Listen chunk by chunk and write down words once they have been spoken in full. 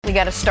to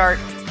get a start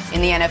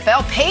in the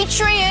NFL.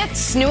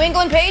 Patriots, New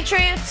England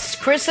Patriots,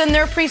 christened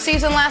their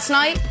preseason last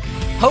night,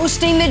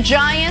 hosting the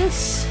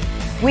Giants.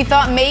 We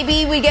thought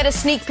maybe we get a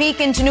sneak peek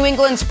into New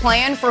England's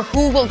plan for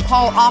who will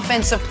call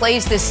offensive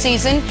plays this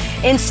season.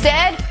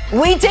 Instead,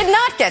 we did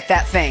not get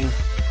that thing.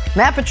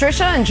 Matt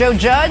Patricia and Joe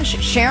Judge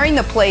sharing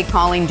the play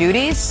calling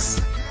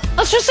duties.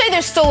 Let's just say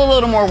there's still a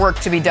little more work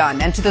to be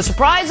done. And to the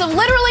surprise of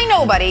literally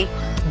nobody,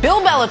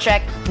 Bill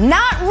Belichick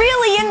not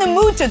really in the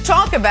mood to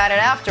talk about it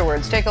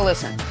afterwards. Take a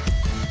listen.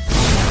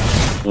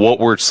 What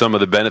were some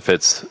of the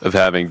benefits of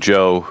having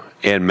Joe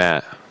and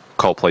Matt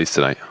call plays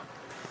tonight?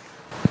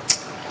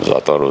 I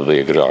thought it would be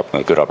a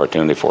good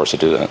opportunity for us to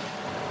do that.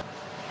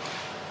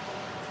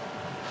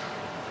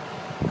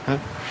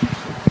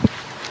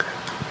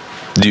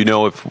 Do you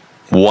know if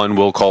one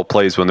will call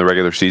plays when the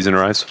regular season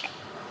arrives?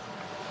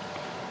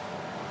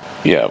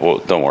 Yeah, well,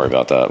 don't worry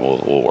about that.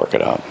 We'll work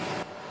it out.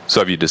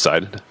 So have you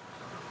decided?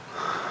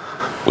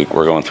 We're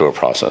going through a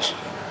process,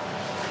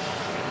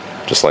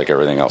 just like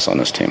everything else on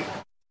this team.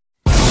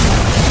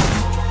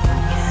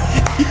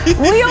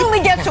 We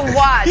only get to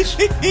watch.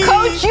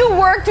 Coach, you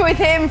worked with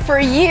him for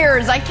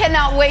years. I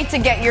cannot wait to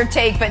get your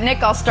take. But,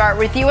 Nick, I'll start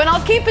with you, and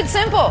I'll keep it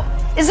simple.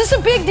 Is this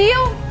a big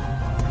deal?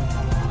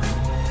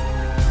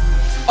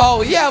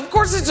 Oh, yeah, of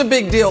course it's a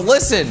big deal.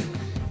 Listen,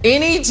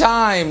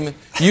 anytime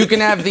you can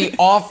have the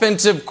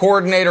offensive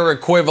coordinator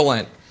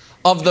equivalent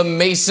of the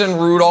Mason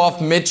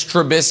Rudolph, Mitch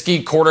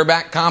Trubisky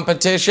quarterback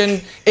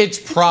competition, it's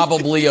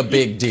probably a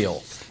big deal.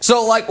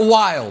 So, like,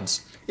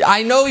 Wilds,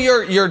 I know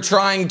you're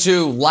trying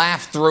to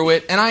laugh through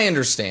it, and I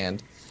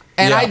understand.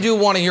 And I do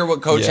want to hear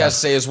what Coach has to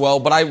say as well,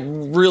 but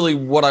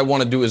what I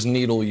want to do is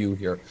needle you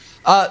here.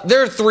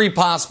 There are three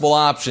possible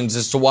options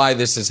as to why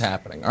this is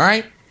happening, all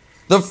right?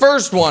 The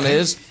first one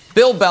is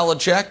Bill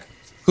Belichick,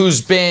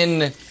 who's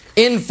been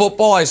in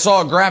football. I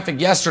saw a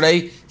graphic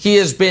yesterday. He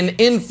has been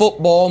in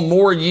football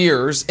more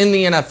years in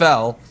the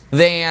NFL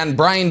than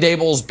Brian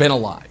Daboll's been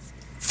alive.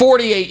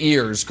 48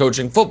 years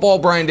coaching football,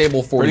 Brian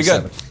Dable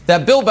 47.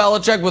 That Bill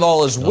Belichick, with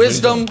all his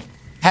wisdom,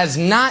 has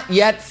not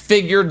yet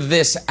figured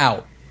this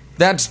out.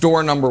 That's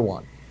door number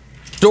one.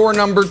 Door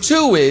number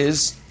two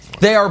is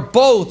they are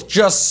both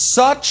just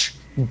such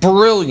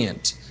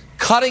brilliant,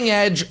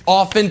 cutting-edge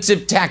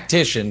offensive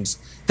tacticians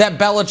that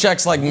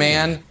Belichick's like,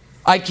 man,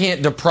 I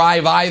can't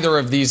deprive either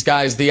of these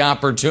guys the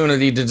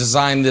opportunity to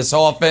design this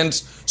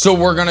offense, so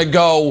we're going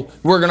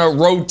to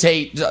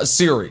rotate a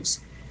series.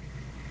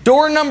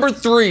 Door number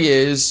three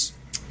is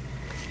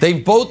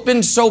they've both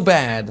been so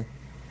bad,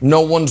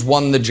 no one's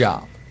won the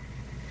job.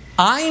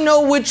 I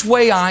know which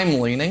way I'm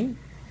leaning.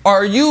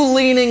 Are you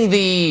leaning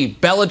the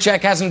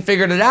Belichick hasn't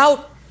figured it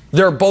out?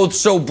 They're both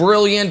so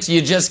brilliant,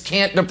 you just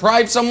can't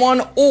deprive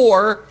someone?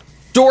 Or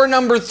door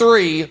number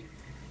three,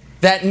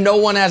 that no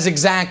one has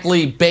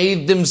exactly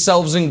bathed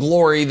themselves in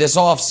glory this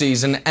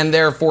offseason, and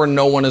therefore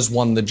no one has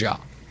won the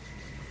job?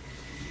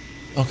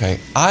 Okay,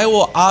 I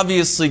will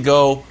obviously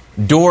go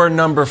door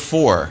number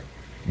 4.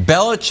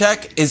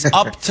 Belichick is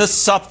up to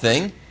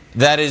something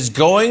that is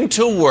going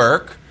to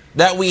work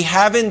that we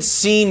haven't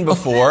seen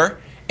before,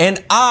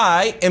 and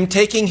I am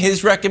taking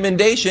his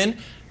recommendation,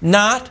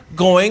 not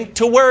going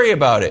to worry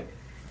about it.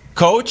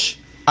 Coach,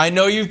 I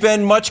know you've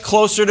been much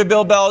closer to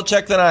Bill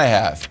Belichick than I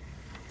have,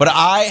 but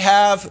I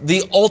have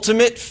the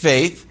ultimate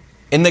faith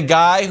in the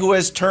guy who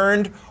has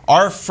turned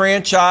our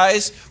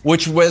franchise,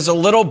 which was a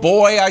little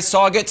boy I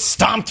saw get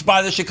stomped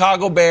by the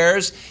Chicago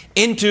Bears,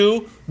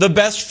 into the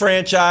best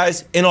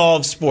franchise in all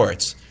of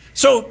sports.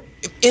 So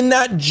in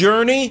that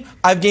journey,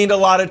 I've gained a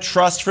lot of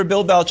trust for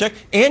Bill Belichick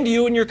and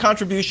you and your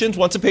contributions.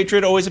 Once a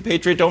Patriot, always a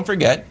Patriot, don't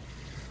forget.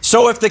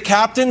 So if the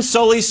captain,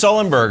 Sully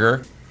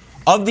Sullenberger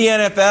of the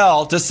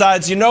NFL,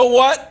 decides, you know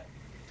what?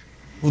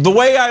 The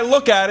way I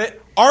look at it,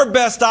 our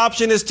best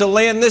option is to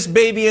land this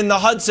baby in the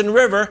Hudson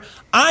River.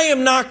 I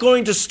am not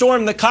going to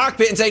storm the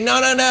cockpit and say,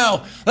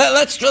 no.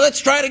 Let's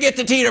try to get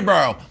to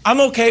Teterboro. I'm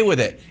okay with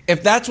it.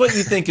 If that's what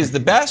you think is the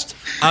best,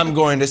 I'm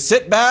going to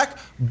sit back,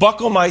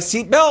 buckle my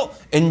seatbelt,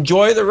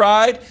 enjoy the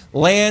ride,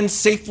 land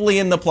safely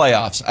in the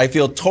playoffs. I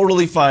feel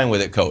totally fine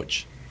with it,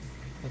 Coach.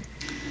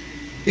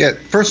 Yeah,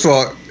 first of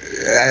all,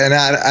 and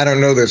I don't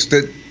know this,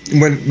 that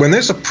when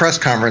there's a press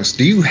conference,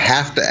 do you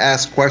have to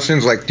ask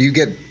questions? Like, do you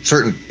get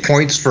certain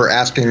points for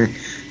asking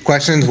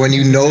questions when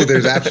you know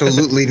there's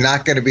absolutely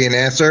not going to be an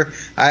answer?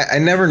 I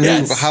never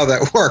knew how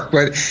that worked,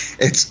 but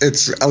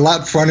it's a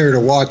lot funnier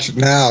to watch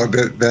now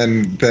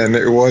than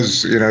it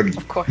was,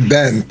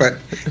 then. But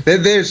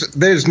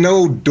there's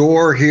no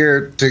door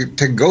here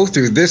to go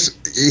through. This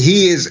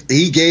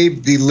he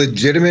gave the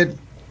legitimate,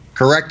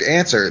 correct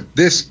answer.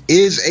 This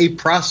is a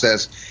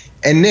process,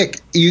 and Nick,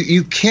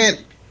 you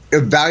can't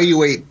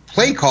evaluate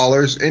play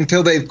callers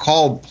until they've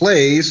called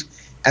plays,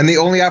 and the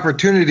only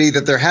opportunity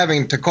that they're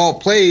having to call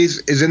plays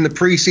is in the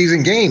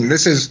preseason game.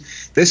 This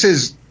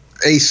is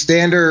a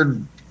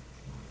standard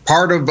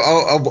part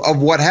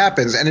of what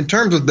happens. And in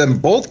terms of them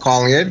both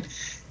calling it,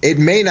 it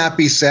may not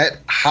be set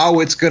how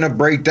it's going to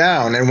break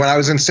down. And when I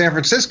was in San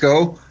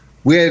Francisco,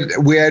 we had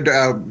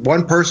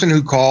one person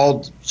who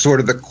called sort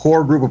of the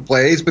core group of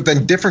plays, but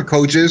then different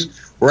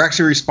coaches were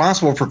actually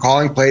responsible for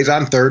calling plays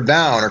on third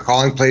down or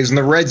calling plays in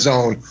the red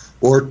zone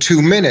or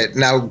 2 minute.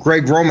 Now,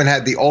 Greg Roman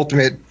had the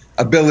ultimate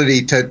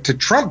ability to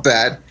trump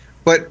that,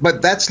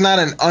 but that's not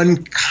an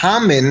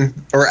uncommon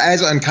or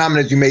as uncommon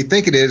as you may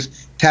think it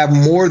is to have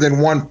more than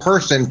one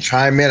person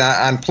chime in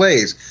on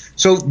plays.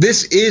 So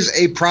this is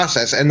a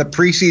process, and the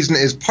preseason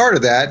is part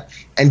of that.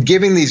 And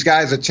giving these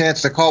guys a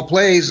chance to call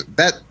plays,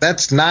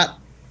 that's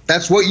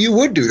what you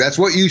would do. That's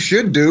what you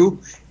should do.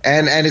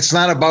 And it's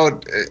not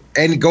about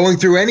going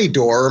through any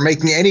door or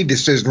making any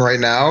decision right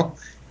now.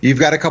 You've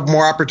got a couple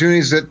more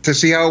opportunities to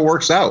see how it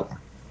works out.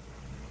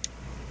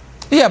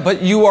 Yeah,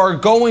 but you are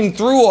going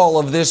through all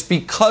of this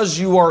because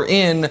you are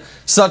in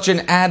such an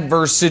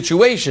adverse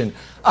situation.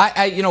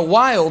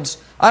 Wildes,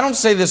 I don't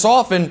say this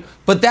often,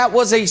 but that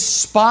was a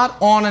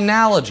spot-on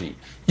analogy.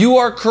 You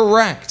are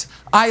correct.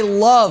 I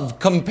love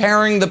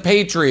comparing the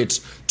Patriots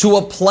to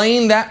a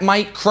plane that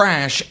might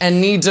crash and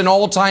needs an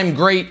all-time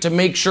great to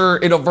make sure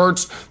it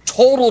averts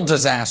total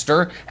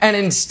disaster, and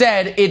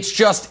instead it's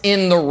just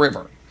in the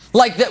river.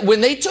 Like that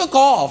when they took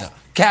off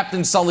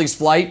Captain Sully's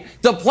flight,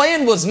 the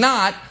plan was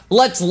not,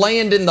 let's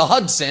land in the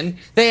Hudson.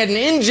 They had an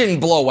engine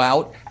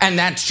blowout, and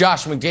that's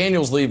Josh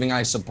McDaniels leaving,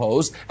 I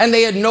suppose, and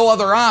they had no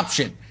other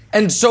option.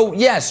 And so,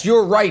 yes,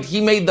 you're right.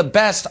 He made the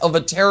best of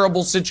a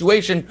terrible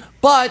situation.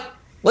 But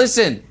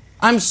listen,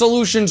 I'm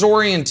solutions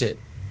oriented.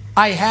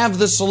 I have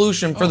the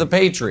solution for the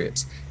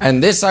Patriots.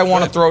 And this I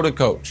want to throw to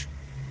Coach.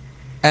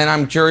 And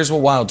I'm curious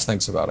what Wildes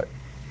thinks about it.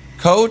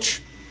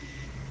 Coach,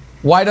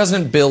 why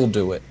doesn't Bill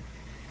do it?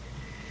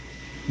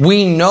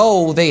 We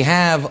know they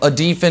have a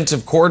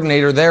defensive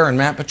coordinator there in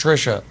Matt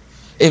Patricia.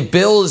 If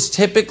Bill is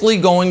typically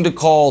going to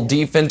call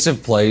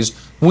defensive plays,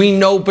 we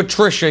know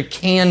Patricia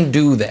can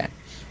do that.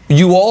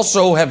 You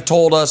also have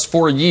told us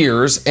for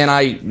years, and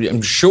I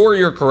am sure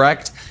you're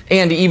correct,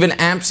 and even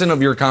absent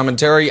of your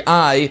commentary,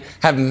 I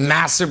have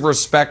massive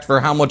respect for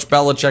how much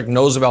Belichick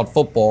knows about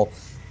football.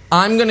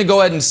 I'm going to go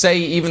ahead and say,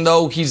 even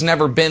though he's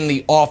never been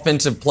the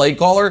offensive play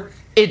caller,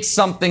 it's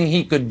something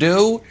he could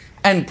do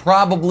and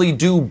probably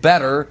do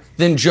better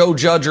than Joe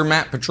Judge or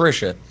Matt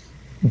Patricia.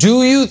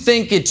 Do you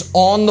think it's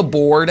on the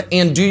board,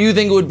 and do you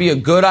think it would be a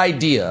good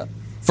idea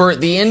for at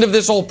the end of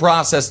this whole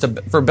process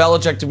for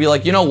Belichick to be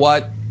like, you know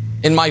what,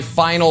 in my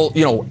final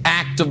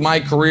act of my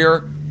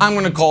career, I'm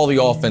going to call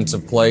the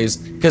offensive plays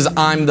because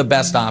I'm the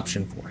best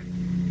option for it?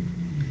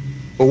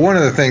 Well, one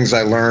of the things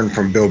I learned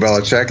from Bill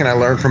Belichick and I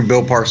learned from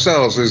Bill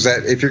Parcells is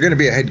that if you're going to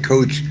be a head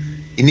coach,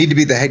 you need to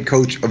be the head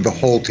coach of the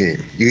whole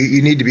team.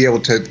 You need to be able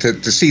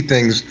to see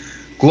things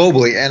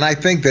globally. And I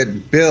think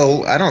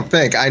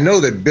that I know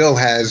that Bill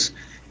has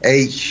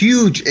a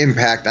huge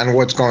impact on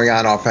what's going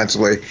on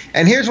offensively.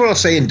 And here's what I'll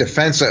say in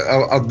defense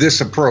of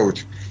this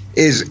approach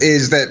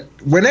is that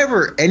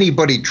whenever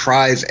anybody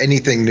tries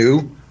anything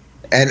new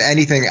and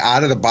anything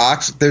out of the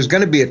box, there's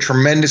going to be a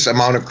tremendous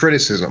amount of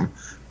criticism.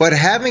 But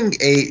having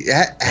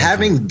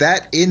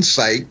that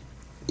insight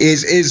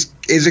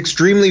is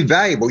extremely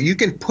valuable. You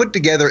can put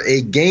together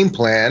a game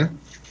plan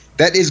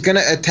that is going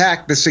to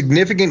attack the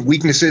significant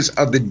weaknesses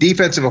of the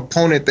defensive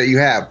opponent that you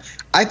have.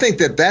 I think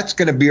that that's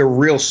going to be a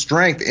real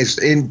strength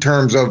in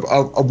terms of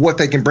what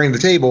they can bring to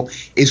the table,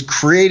 is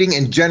creating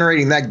and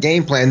generating that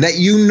game plan that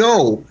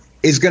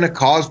is going to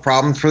cause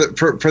problems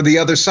for the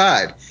other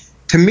side.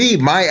 To me,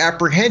 my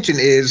apprehension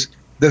is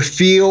the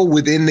feel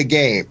within the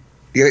game,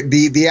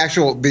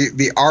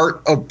 the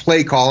art of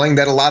play calling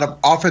that a lot of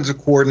offensive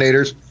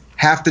coordinators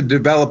have to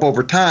develop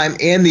over time,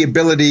 and the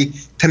ability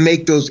to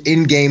make those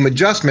in-game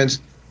adjustments.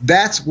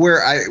 That's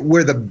where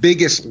the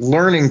biggest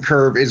learning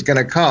curve is going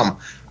to come.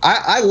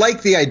 I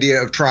like the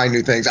idea of trying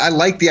new things. I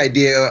like the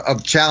idea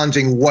of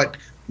challenging what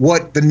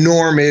the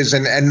norm is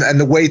and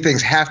the way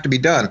things have to be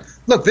done.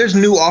 Look, there's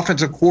new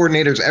offensive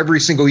coordinators every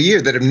single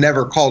year that have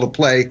never called a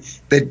play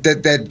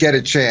that get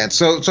a chance.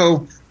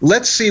 So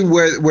let's see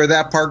where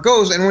that part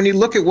goes. And when you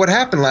look at what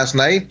happened last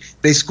night,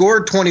 they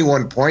scored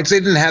 21 points. They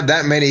didn't have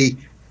that many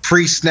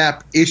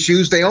pre-snap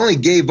issues. They only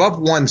gave up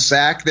one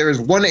sack. There was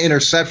one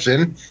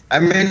interception. I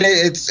mean,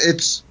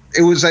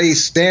 it was a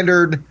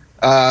standard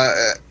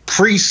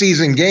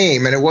preseason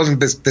game, and it wasn't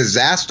this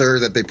disaster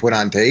that they put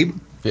on tape.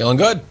 Feeling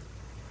good.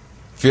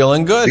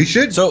 You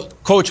should. So,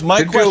 Coach,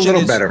 my question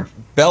is better.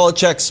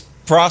 Belichick's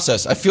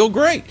process. I feel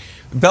great.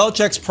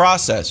 Belichick's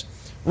process.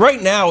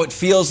 Right now, it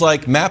feels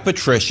like Matt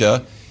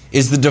Patricia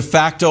is the de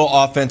facto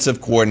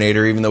offensive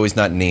coordinator, even though he's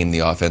not named the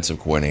offensive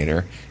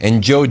coordinator.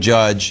 And Joe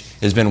Judge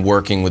has been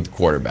working with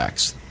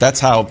quarterbacks. That's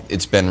how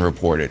it's been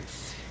reported.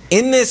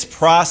 In this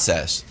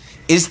process,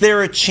 is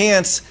there a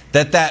chance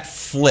that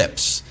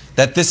flips?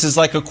 That this is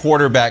like a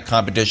quarterback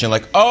competition?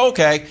 Like, oh,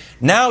 okay,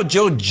 now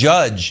Joe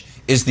Judge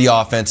is the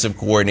offensive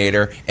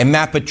coordinator and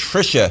Matt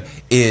Patricia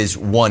is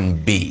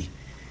 1B.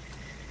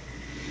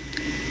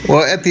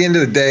 Well, at the end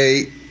of the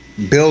day,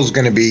 Bill's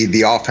going to be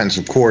the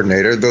offensive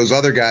coordinator. Those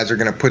other guys are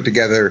going to put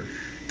together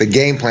the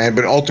game plan,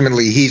 but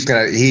ultimately he's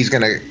going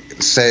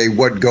to say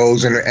what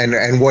goes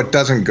and what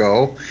doesn't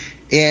go.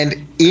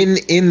 And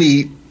in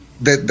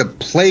the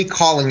play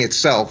calling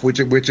itself, which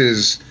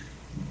is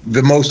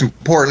the most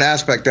important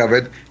aspect of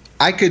it,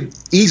 I could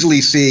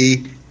easily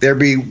see there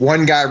be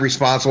one guy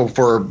responsible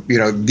for,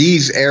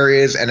 these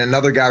areas and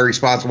another guy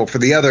responsible for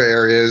the other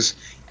areas,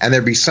 and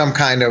there'd be some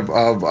kind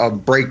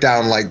of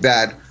breakdown like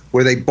that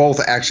where they both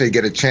actually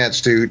get a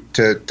chance to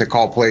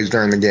call plays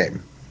during the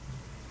game.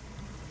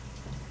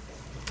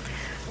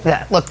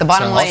 Yeah, look, the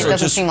bottom line, it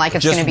doesn't seem like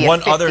it's going to be a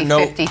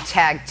 50-50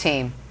 tag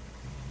team.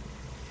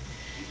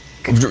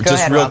 Just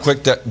ahead, real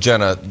quick,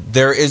 Jenna,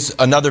 there is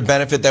another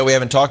benefit that we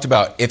haven't talked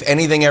about. If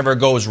anything ever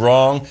goes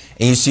wrong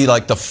and you see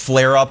like the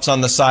flare-ups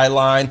on the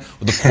sideline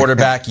with the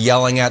quarterback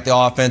yelling at the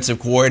offensive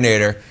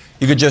coordinator,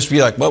 you could just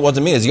be like, well, it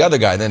wasn't me, it's the other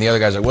guy. And then the other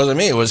guy's like, it wasn't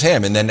me, it was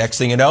him. And then next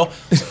thing you know,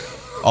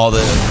 all the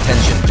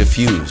tension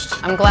diffused.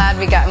 I'm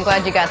glad you got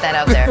that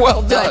out there.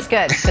 Well done. That's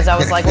good, because I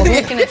was like, well,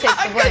 who's going to take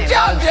the blame? Good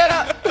job,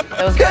 Jenna.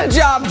 That was good. Good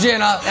job,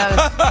 Jenna.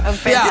 That was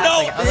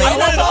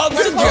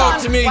fantastic.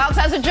 Joke to me. Wilds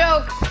has a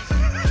joke.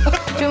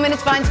 2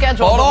 minutes behind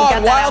schedule. Hold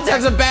on, Wilds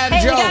has a bad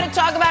joke. Hey, we got to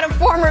talk about a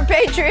former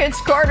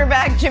Patriots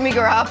quarterback, Jimmy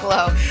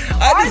Garoppolo.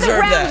 Are the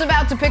Browns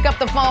about to pick up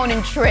the phone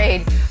and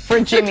trade for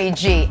Jimmy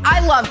G?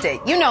 I loved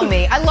it. You know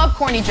me. I love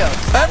corny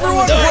jokes.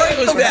 Everyone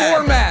break the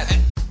format.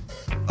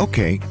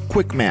 Okay,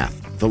 quick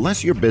math. The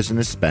less your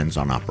business spends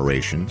on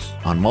operations,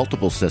 on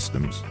multiple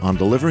systems, on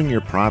delivering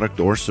your product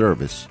or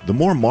service, the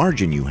more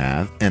margin you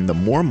have and the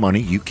more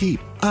money you keep.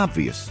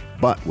 Obvious.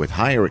 But with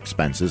higher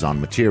expenses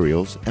on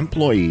materials,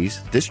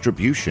 employees,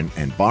 distribution,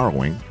 and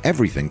borrowing,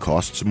 everything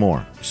costs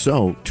more.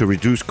 So, to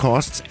reduce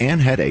costs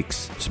and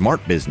headaches,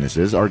 smart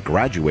businesses are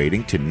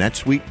graduating to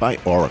NetSuite by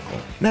Oracle.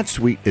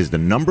 NetSuite is the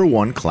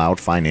 #1 cloud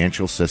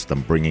financial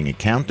system bringing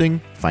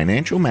accounting,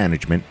 financial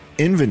management,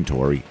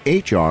 inventory,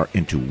 HR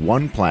into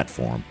one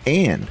platform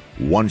and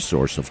one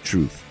source of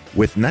truth.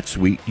 With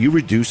NetSuite, you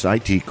reduce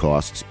IT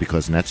costs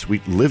because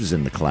NetSuite lives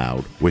in the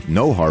cloud with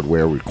no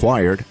hardware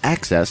required,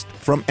 accessed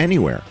from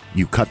anywhere.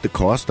 You cut the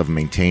cost of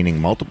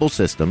maintaining multiple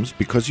systems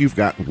because you've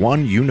got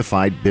one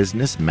unified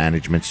business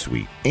management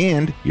suite.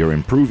 And you're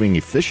improving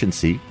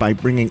efficiency by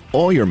bringing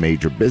all your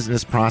major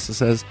business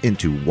processes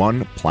into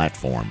one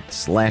platform,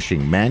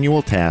 slashing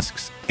manual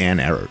tasks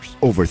and errors.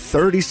 Over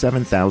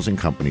 37,000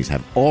 companies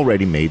have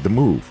already made the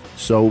move.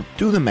 So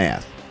do the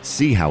math.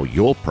 See how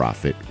you'll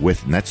profit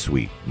with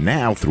NetSuite.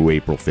 Now through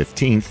April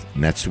 15th,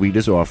 NetSuite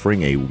is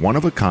offering a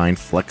one-of-a-kind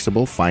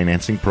flexible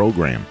financing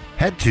program.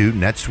 Head to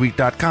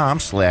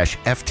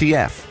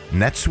netsuite.com/FTF.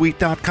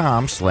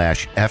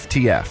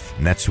 netsuite.com/FTF.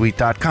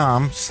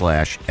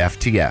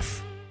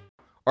 netsuite.com/FTF.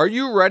 Are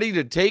you ready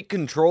to take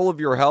control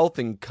of your health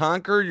and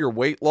conquer your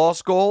weight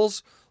loss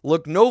goals?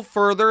 Look no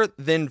further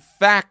than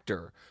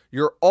Factor,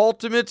 your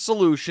ultimate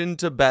solution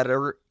to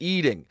better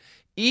eating.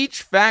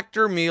 Each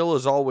Factor meal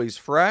is always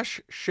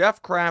fresh,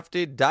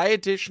 chef-crafted,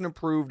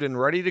 dietitian-approved, and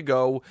ready to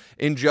go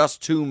in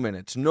just 2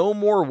 minutes. No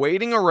more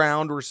waiting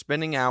around or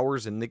spending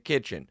hours in the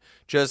kitchen.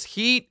 Just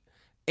heat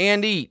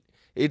and eat.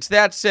 It's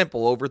that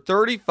simple. Over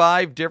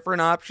 35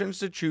 different options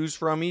to choose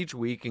from each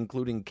week,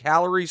 including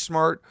Calorie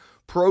Smart,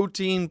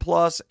 Protein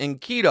Plus,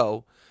 and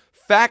Keto.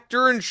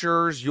 Factor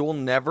ensures you'll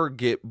never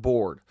get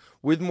bored,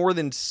 with more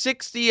than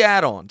 60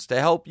 add-ons to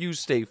help you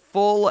stay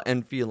full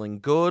and feeling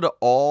good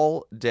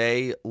all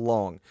day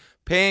long.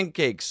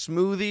 Pancakes,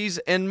 smoothies,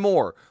 and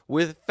more.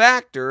 With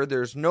Factor,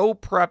 there's no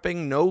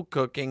prepping, no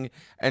cooking,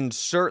 and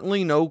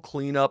certainly no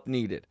cleanup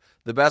needed.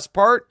 The best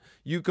part?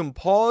 You can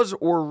pause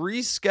or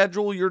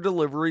reschedule your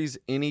deliveries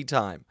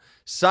anytime.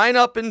 Sign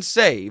up and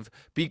save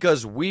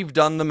because we've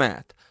done the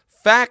math.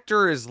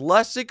 Factor is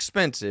less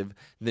expensive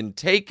than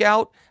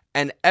takeout,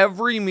 and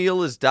every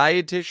meal is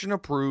dietitian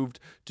approved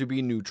to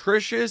be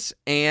nutritious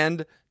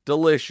and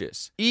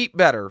delicious. Eat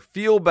better,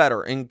 feel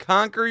better, and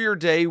conquer your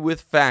day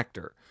with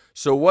Factor.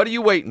 So what are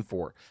you waiting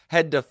for?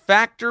 Head to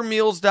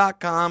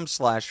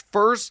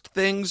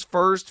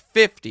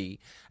factormeals.com/firstthingsfirst50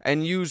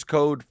 and use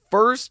code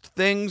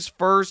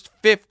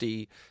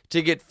FIRSTTHINGSFIRST50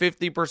 to get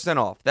 50%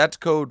 off. That's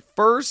code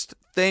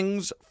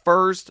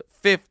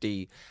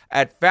FIRSTTHINGSFIRST50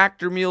 at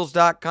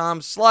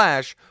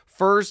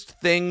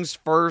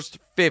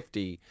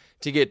factormeals.com/firstthingsfirst50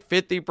 to get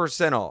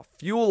 50% off.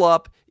 Fuel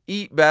up,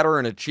 eat better,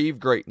 and achieve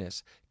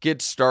greatness.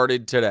 Get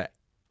started today.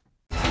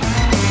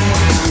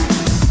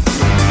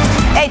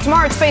 Hey,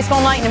 tomorrow it's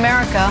baseball night in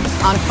America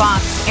on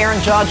Fox.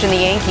 Aaron Judge and the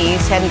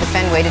Yankees heading to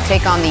Fenway to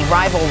take on the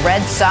rival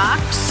Red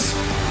Sox.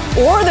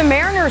 Or the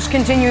Mariners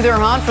continue their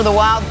hunt for the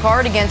wild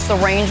card against the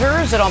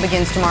Rangers. It all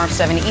begins tomorrow,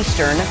 7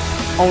 Eastern,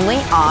 only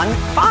on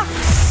Fox.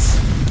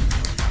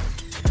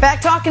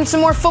 Back talking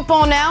some more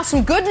football now.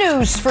 Some good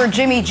news for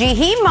Jimmy G.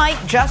 He might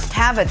just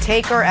have a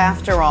taker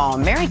after all.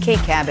 Mary Kay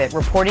Cabot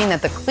reporting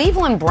that the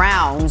Cleveland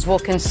Browns will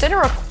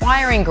consider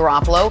acquiring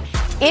Garoppolo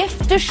if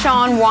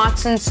Deshaun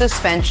Watson's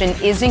suspension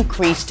is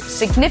increased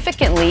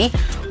significantly,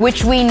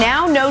 which we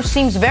now know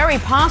seems very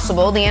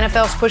possible. The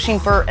NFL's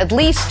pushing for at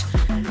least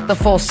the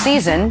full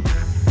season.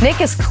 Nick,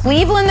 is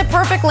Cleveland the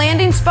perfect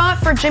landing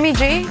spot for Jimmy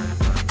G?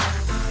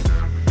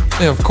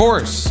 Yeah, of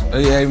course.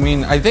 I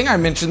mean, I think I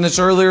mentioned this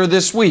earlier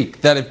this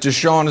week, that if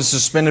Deshaun is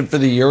suspended for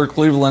the year,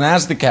 Cleveland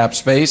has the cap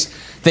space.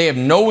 They have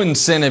no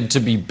incentive to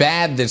be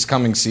bad this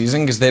coming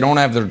season because they don't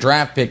have their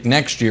draft pick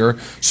next year.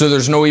 So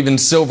there's no even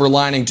silver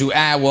lining to,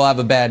 we'll have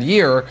a bad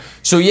year.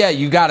 So, yeah,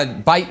 you got to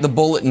bite the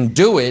bullet and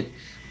do it,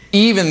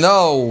 even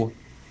though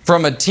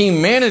from a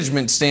team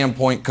management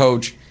standpoint,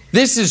 Coach,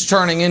 this is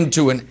turning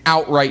into an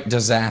outright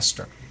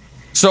disaster.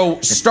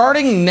 So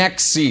starting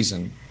next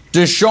season,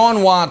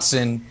 Deshaun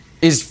Watson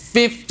is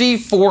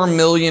 $54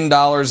 million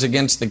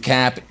against the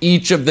cap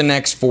each of the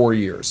next 4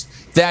 years.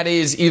 That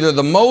is either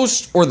the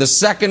most or the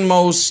second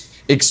most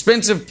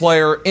expensive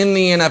player in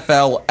the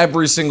NFL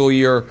every single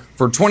year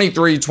for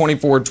 23,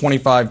 24,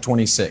 25,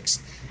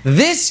 26.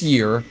 This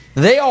year,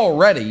 they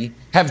already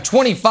have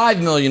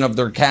 $25 million of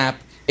their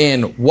cap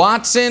in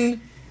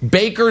Watson,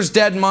 Baker's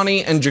dead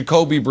money, and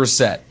Jacoby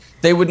Brissett.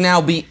 They would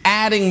now be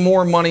adding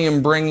more money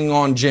and bringing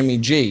on Jimmy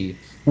G,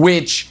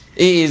 which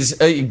is,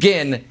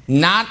 again,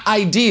 not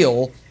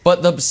ideal,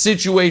 but the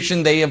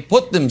situation they have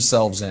put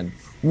themselves in.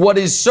 What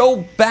is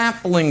so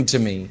baffling to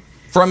me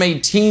from a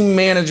team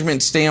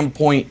management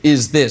standpoint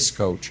is this,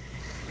 Coach,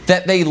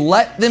 that they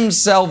let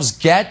themselves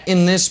get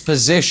in this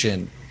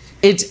position.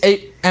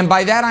 And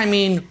by that I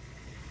mean,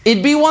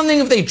 it'd be one thing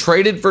if they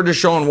traded for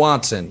Deshaun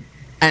Watson,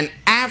 and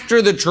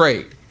after the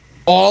trade,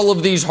 all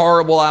of these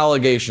horrible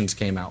allegations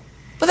came out.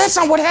 But that's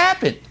not what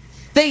happened.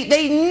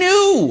 They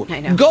knew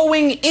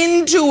going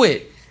into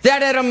it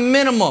that at a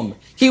minimum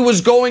he was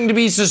going to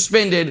be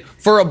suspended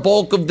for a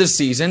bulk of the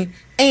season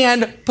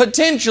and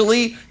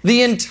potentially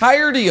the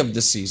entirety of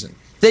the season.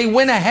 They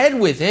went ahead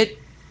with it,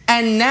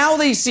 and now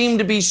they seem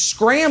to be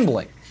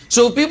scrambling.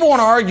 So if people want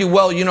to argue,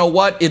 well, you know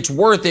what, it's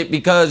worth it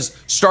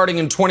because starting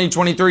in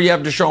 2023 you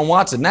have Deshaun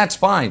Watson, that's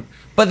fine.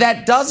 But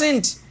that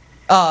doesn't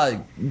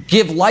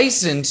give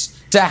license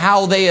to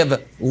how they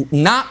have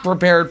not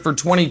prepared for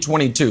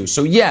 2022.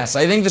 So yes,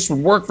 I think this would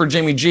work for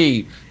Jimmy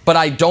G, but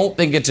I don't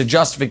think it's a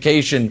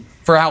justification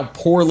for how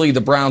poorly the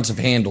Browns have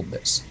handled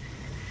this.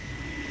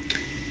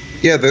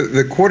 Yeah,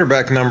 the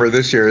quarterback number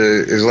this year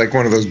is like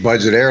one of those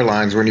budget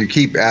airlines. When you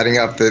keep adding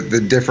up the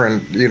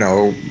different,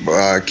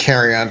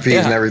 carry-on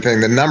fees and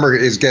everything, the number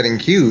is getting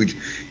huge.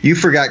 You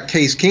forgot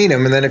Case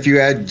Keenum, and then if you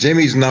add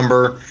Jimmy's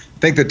number, I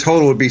think the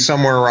total would be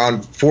somewhere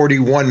around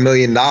 $41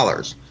 million.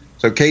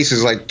 So Case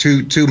is like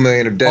 $2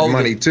 million of dead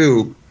money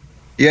too.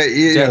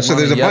 Yeah, so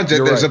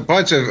there's a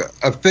bunch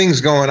of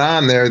things going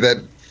on there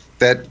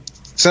that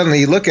suddenly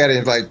you look at it and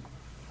it's like,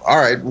 all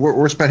right,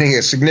 we're spending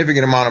a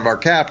significant amount of our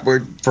cap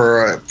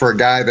for a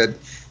guy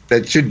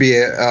that should be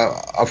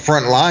a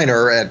front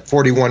liner at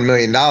 $41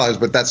 million,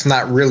 but that's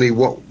not really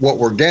what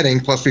we're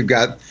getting. Plus we've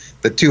got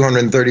the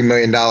 $230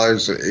 million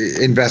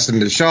invested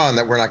in Deshaun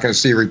that we're not going to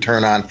see a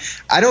return on.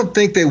 I don't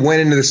think they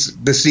went into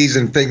the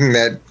season thinking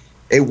that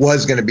it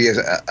was going to be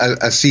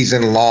a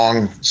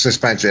season-long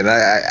suspension.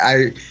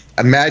 I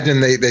imagine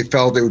they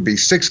felt it would be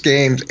 6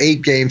 games,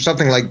 8 games,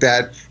 something like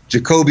that.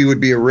 Jacoby would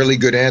be a really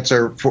good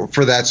answer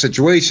for that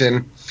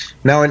situation.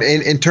 Now,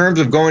 in terms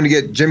of going to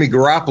get Jimmy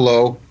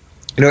Garoppolo,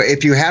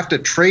 if you have to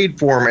trade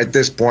for him at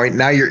this point,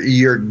 now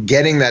you're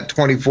getting that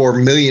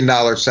 $24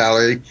 million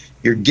salary.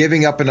 You're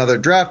giving up another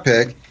draft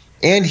pick,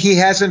 and he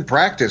hasn't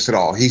practiced at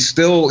all. He's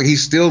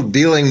still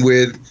dealing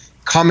with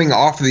coming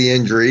off the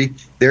injury.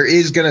 There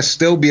is going to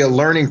still be a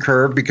learning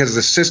curve because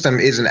the system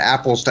isn't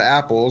apples to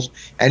apples,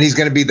 and he's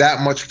going to be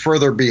that much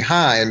further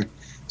behind.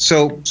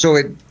 So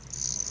it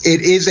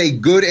is a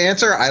good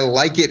answer. I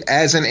like it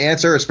as an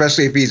answer,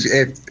 especially if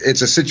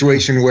it's a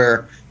situation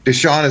where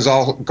Deshaun is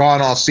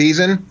gone all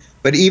season.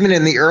 But even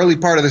in the early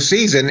part of the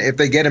season, if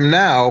they get him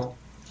now,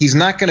 he's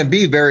not going to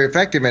be very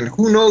effective, and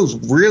who knows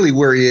really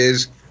where he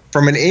is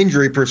from an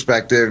injury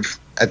perspective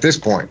at this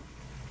point.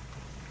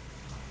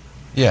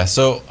 Yeah,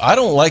 so I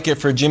don't like it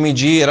for Jimmy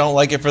G. I don't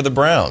like it for the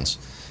Browns.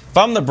 If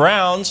I'm the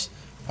Browns,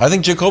 I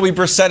think Jacoby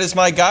Brissett is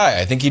my guy.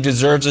 I think he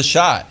deserves a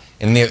shot.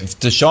 And if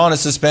Deshaun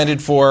is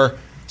suspended for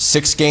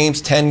 6 games,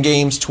 10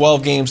 games,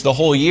 12 games, the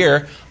whole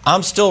year,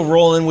 I'm still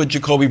rolling with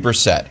Jacoby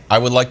Brissett. I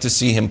would like to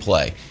see him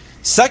play.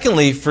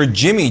 Secondly, for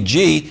Jimmy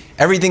G,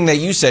 everything that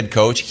you said,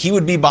 Coach, he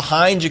would be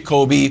behind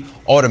Jacoby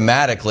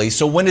automatically.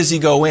 So when does he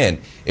go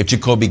in? If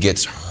Jacoby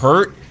gets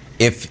hurt,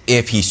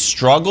 if he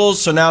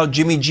struggles, so now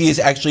Jimmy G is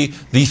actually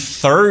the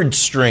 3rd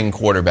string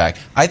quarterback.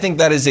 I think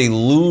that is a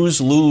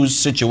lose-lose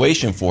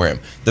situation for him.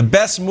 The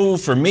best move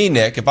for me,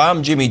 Nick, if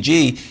I'm Jimmy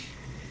G,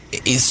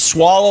 is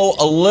swallow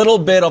a little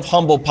bit of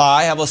humble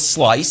pie, have a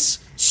slice,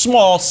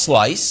 small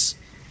slice,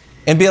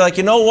 and be like,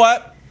 you know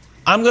what?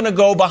 I'm going to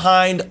go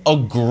behind a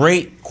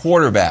great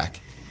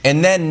quarterback.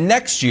 And then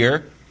next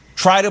year,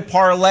 try to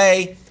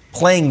parlay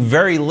playing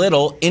very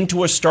little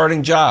into a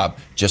starting job,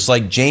 just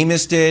like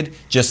Jameis did,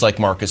 just like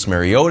Marcus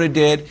Mariota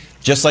did,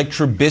 just like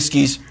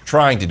Trubisky's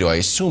trying to do. I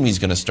assume he's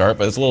going to start,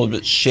 but it's a little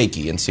bit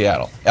shaky in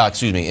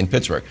in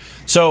Pittsburgh.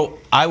 So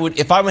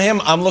if I'm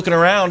him, I'm looking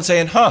around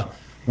saying,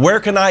 where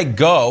can I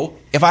go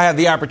if I have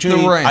the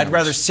opportunity? I'd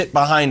rather sit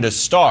behind a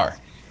star.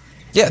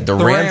 Yeah, the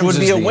Rams would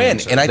be a win.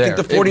 And I think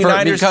the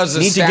 49ers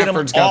need to get him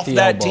off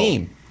that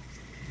team.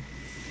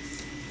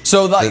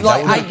 So like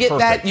I get perfect.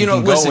 that. You know,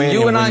 listen,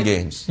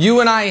 you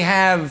and I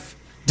have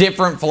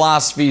different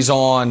philosophies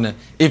on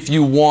if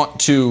you want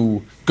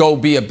to go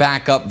be a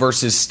backup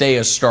versus stay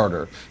a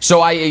starter.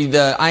 So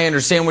I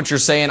understand what you're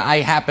saying. I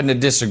happen to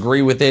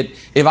disagree with it.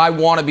 If I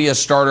want to be a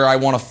starter, I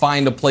want to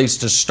find a place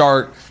to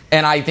start.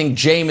 And I think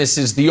Jameis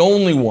is the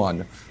only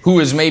one who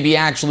has maybe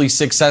actually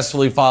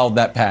successfully followed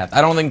that path.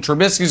 I don't think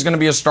Trubisky's going to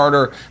be a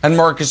starter, and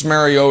Marcus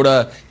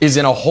Mariota is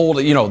in a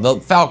hold. You know,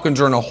 the Falcons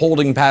are in a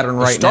holding pattern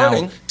right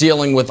now,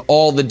 dealing with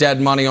all the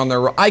dead money on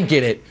their. I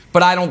get it,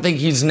 but I don't think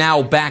he's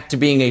now back to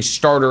being a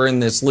starter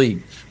in this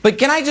league. But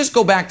can I just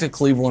go back to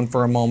Cleveland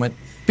for a moment?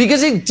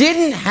 Because it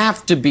didn't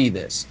have to be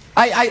this.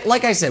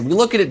 Like I said, we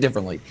look at it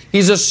differently.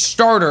 He's a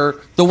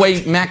starter the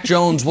way Mac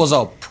Jones was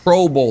a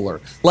Pro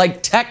Bowler.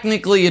 Like,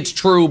 technically it's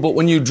true, but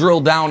when you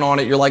drill down on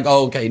it, you're like,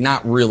 oh, okay,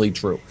 not really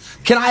true.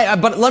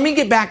 But let me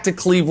get back to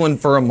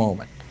Cleveland for a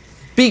moment.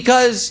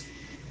 Because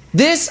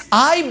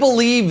I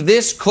believe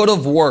this could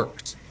have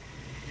worked.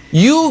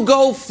 You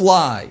go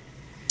fly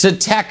to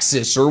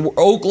Texas or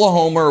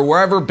Oklahoma or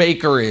wherever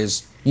Baker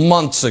is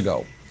months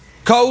ago.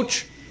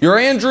 Coach, you're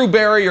Andrew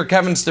Berry or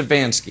Kevin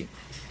Stefanski.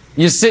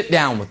 You sit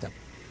down with them.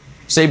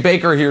 Say,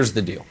 Baker, here's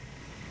the deal.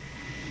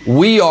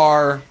 We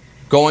are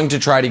going to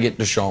try to get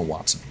Deshaun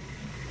Watson.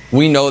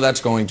 We know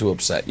that's going to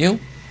upset you.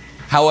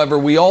 However,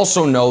 we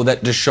also know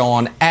that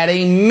Deshaun, at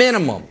a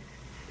minimum,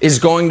 is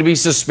going to be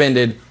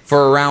suspended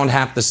for around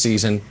half the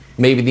season,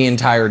 maybe the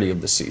entirety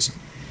of the season.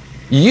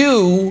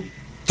 You,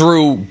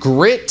 through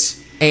grit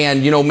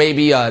and,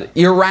 maybe an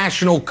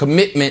irrational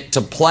commitment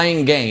to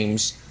playing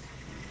games,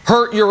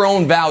 hurt your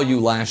own value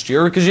last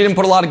year because you didn't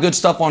put a lot of good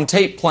stuff on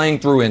tape playing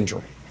through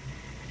injury.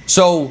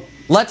 So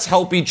let's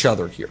help each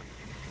other here.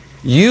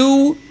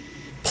 You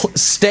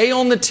stay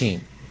on the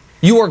team.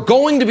 You are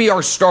going to be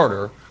our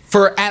starter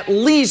for at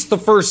least the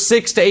first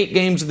 6 to 8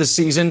 games of the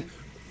season,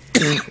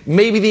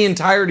 maybe the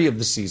entirety of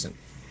the season.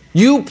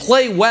 You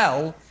play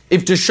well.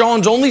 If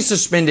Deshaun's only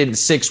suspended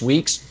 6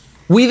 weeks,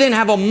 we then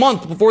have a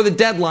month before the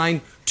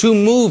deadline to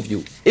move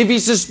you. If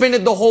he's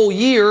suspended the whole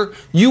year,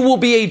 you will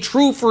be a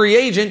true free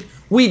agent.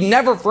 We'd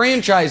never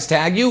franchise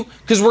tag you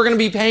because we're going to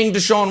be paying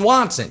Deshaun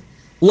Watson.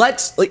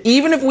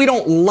 Even if we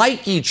don't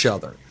like each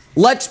other,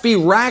 let's be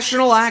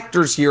rational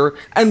actors here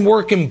and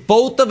work in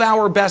both of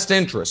our best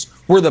interests.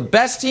 We're the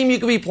best team you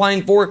could be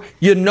playing for.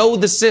 You know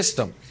the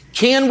system.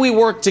 Can we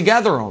work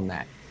together on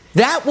that?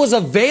 That was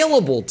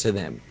available to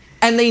them,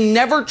 and they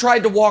never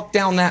tried to walk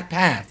down that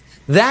path.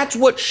 That's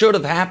what should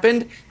have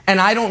happened, and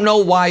I don't know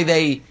why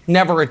they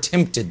never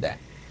attempted that.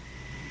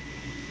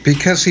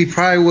 Because he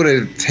probably would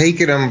have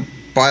taken them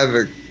by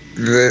the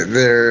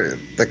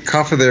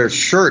cuff of their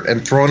shirt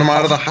and thrown them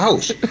out of the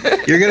house.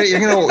 You're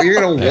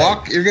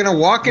gonna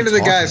walk into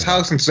the guy's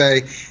house and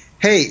say,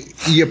 "Hey,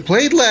 you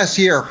played last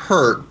year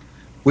hurt.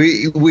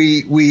 We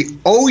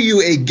owe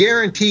you a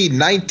guaranteed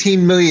 $19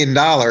 million.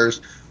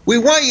 We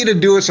want you to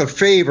do us a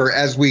favor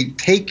as we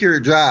take your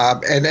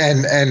job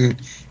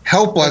and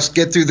help us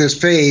get through this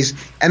phase,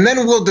 and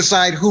then we'll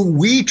decide who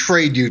we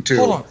trade you to."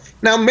 Hold on.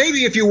 Now,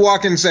 maybe if you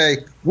walk in and say,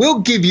 we'll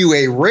give you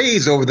a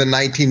raise over the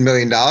 $19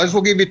 million,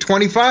 we'll give you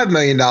 $25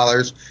 million,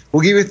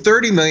 we'll give you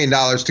 $30 million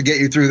to get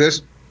you through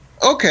this.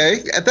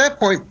 Okay, at that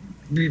point,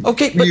 you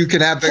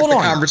can have the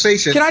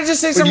conversation. Can I just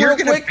say something real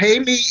quick? You're going to pay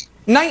me.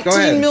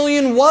 $19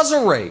 million was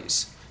a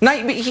raise.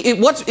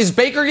 Is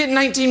Baker getting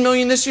 $19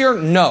 million this year?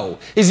 No.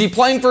 Is he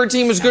playing for a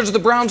team as good as the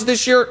Browns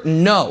this year?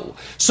 No.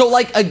 So,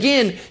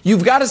 again,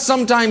 you've got to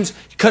sometimes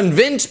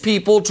convince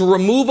people to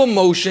remove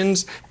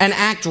emotions and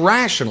act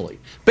rationally.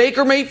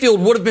 Baker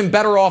Mayfield would have been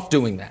better off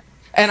doing that.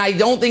 And I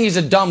don't think he's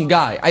a dumb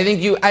guy. I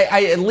think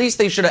at least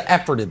they should have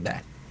efforted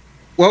that.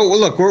 Well,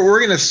 look, we're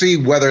going to see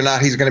whether or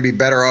not he's going to be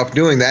better off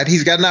doing that.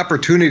 He's got an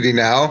opportunity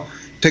now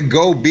to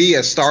go be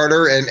a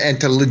starter and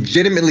to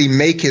legitimately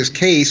make his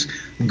case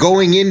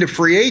going into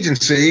free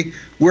agency,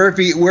 where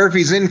if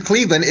he's in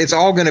Cleveland, it's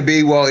all going to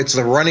be, well, it's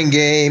the running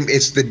game,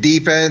 it's the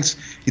defense.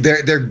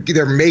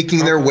 They're making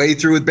their way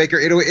through with Baker.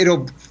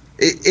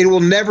 It will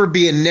never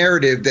be a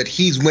narrative that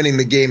he's winning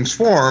the games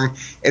for him.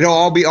 It'll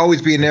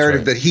always be a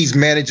narrative that he's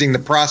managing the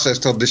process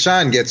till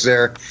Deshaun gets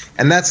there,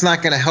 and that's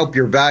not going to help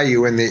your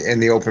value in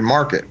the open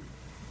market.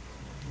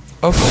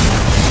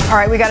 Okay. All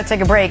right, we got to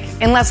take a break.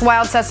 Unless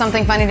Wildes has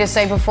something funny to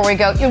say before we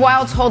go.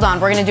 Wildes, hold on.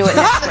 We're going to do it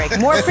next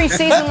break. More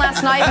preseason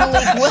last night.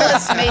 Malik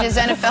Willis made his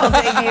NFL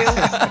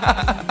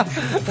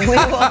debut. We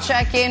will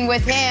check in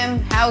with him,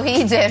 how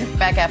he did.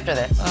 Back after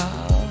this.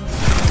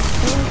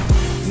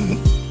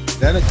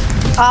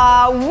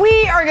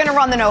 We are going to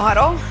run the No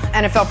Huddle.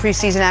 NFL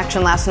preseason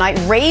action last night.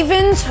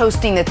 Ravens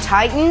hosting the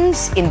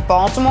Titans in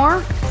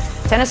Baltimore.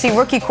 Tennessee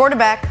rookie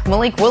quarterback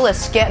Malik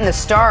Willis getting the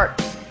start.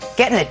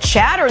 Getting a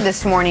chatter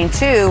this morning,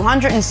 too.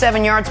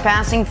 107 yards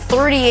passing,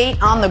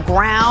 38 on the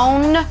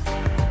ground.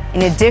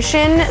 In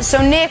addition,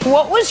 so Nick,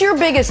 what was your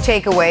biggest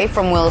takeaway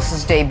from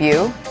Willis's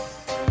debut?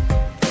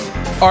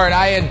 All right,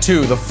 I had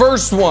two. The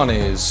first one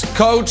is,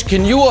 Coach,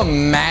 can you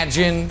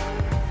imagine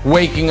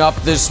waking up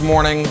this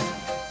morning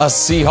a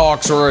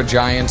Seahawks or a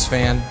Giants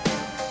fan,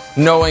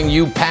 knowing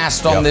you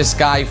passed on this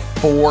guy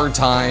 4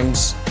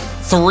 times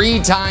 3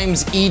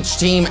 times each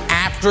team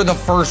after the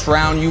first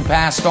round you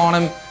passed on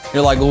him,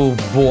 you're like, oh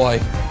boy.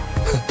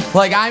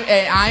 Like,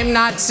 I'm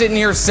not sitting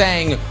here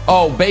saying,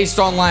 oh, based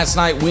on last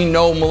night, we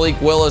know Malik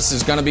Willis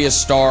is going to be a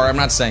star. I'm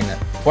not saying that.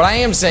 What I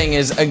am saying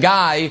is a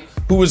guy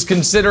who was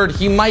considered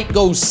he might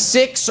go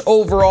 6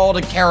 overall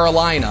to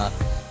Carolina,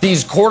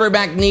 these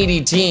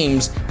quarterback-needy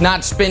teams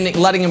not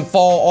letting him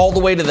fall all the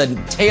way to the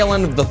tail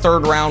end of the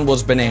 3rd round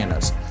was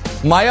bananas.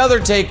 My other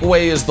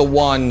takeaway is the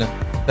one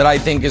that I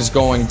think is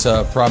going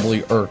to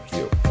probably irk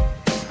you.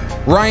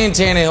 Ryan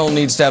Tannehill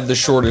needs to have the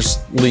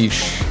shortest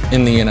leash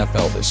in the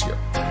NFL this year.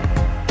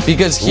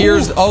 Because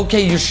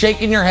okay, you're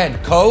shaking your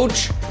head.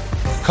 Coach,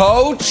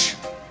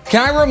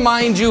 can I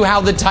remind you how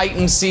the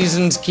Titans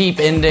seasons keep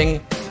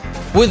ending?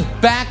 With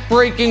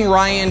back-breaking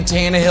Ryan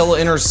Tannehill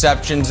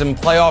interceptions in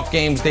playoff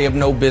games they have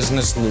no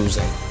business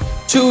losing.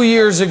 2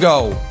 years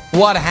ago,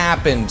 what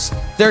happens?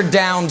 They're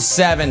down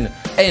 7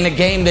 in a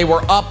game they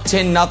were up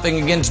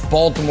 10-0 against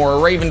Baltimore, a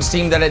Ravens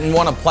team that hadn't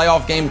won a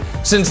playoff game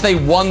since they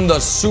won the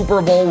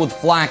Super Bowl with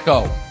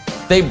Flacco.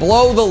 They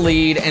blow the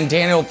lead, and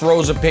Tannehill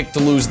throws a pick to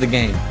lose the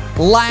game.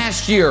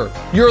 Last year,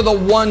 you're the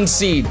 1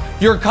 seed.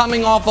 You're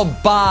coming off a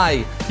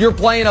bye. You're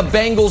playing a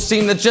Bengals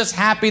team that's just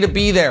happy to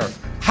be there.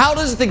 How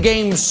does the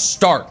game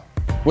start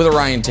with a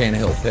Ryan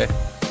Tannehill pick?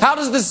 How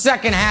does the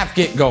second half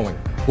get going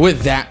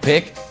with that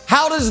pick?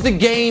 How does the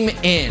game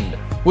end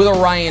with a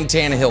Ryan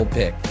Tannehill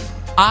pick?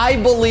 I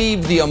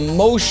believe the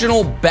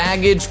emotional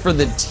baggage for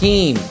the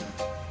team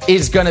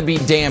is going to be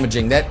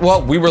damaging.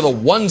 We were the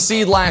 1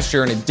 seed last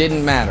year and it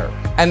didn't matter.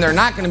 And they're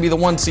not going to be the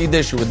 1 seed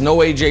this year with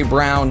no A.J.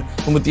 Brown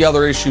and with the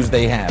other issues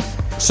they have.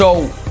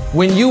 So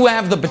when you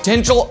have the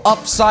potential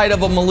upside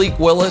of a Malik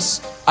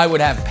Willis, I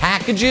would have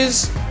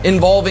packages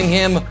involving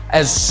him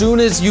as soon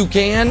as you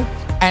can.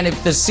 And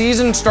if the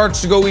season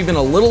starts to go even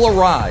a little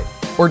awry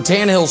or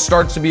Tannehill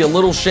starts to be a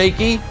little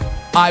shaky,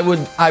 I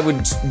would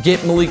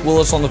get Malik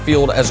Willis on the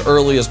field as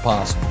early as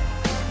possible.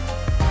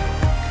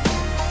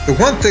 The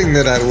one thing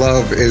that I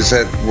love is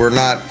that we're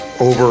not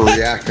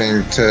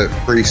overreacting to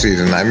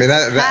preseason. I mean,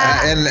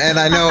 and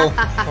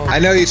I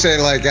know you say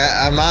like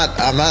I'm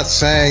not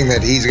saying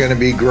that he's going to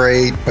be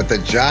great, but the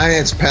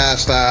Giants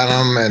passed on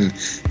him and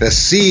the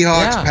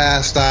Seahawks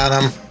passed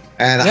on him,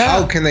 and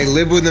how can they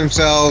live with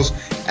themselves?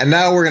 And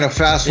now we're going to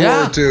fast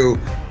forward to,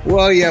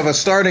 well, you have a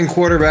starting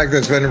quarterback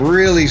that's been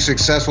really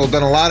successful,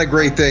 done a lot of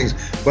great things,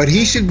 but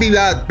he should be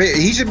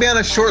on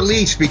a short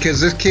leash because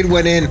this kid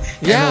went in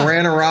and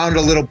ran around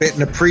a little bit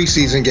in a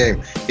preseason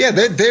game. Yeah,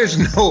 there's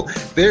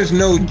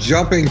no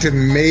jumping to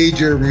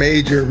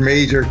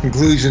major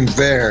conclusions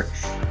there.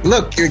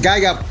 Look, the guy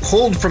got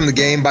pulled from the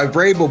game by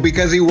Vrabel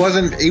because he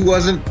wasn't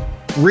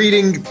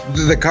reading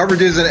the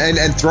coverages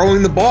and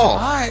throwing the ball.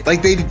 Right.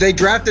 Like they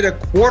drafted a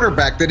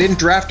quarterback. They didn't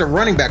draft a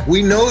running back.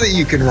 We know that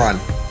you can run.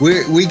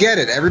 We get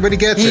it. Everybody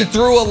gets it. He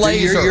threw a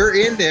laser. You're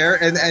in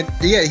there, and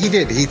yeah, he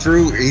did. He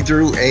threw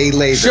a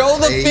laser. Show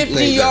the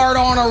 50-yard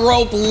on a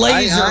rope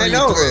laser. I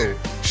know.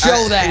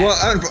 Show that.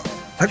 Well,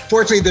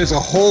 unfortunately, there's a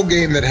whole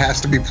game that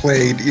has to be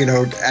played,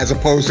 as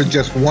opposed to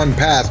just one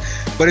pass.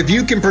 But if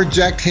you can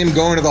project him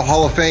going to the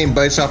Hall of Fame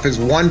based off his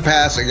one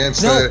pass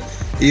against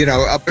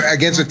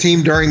against a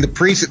team during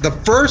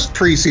the first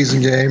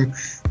preseason game,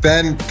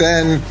 then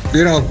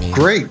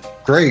great.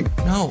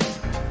 No.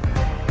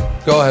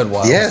 Go ahead,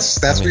 Wild. Yes,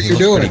 that's what you're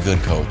doing. He looked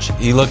pretty good, Coach.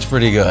 He looked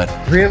pretty good.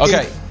 Really?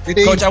 Okay,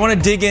 Coach, I want to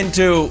dig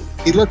into.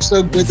 He looked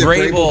so good that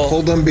Vrabel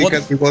pulled him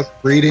because he wasn't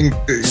reading.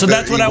 So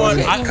that's what I want.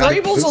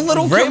 Vrabel's a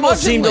little. Vrabel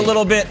seemed a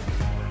little bit.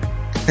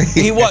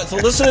 He was. So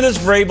listen to this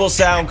Vrabel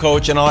sound,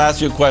 Coach, and I'll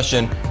ask you a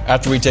question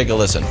after we take a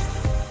listen.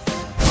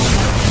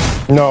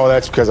 No,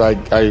 that's because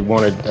I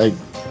wanted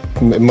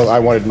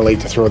Malik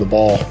to throw the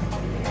ball,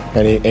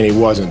 and he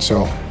wasn't.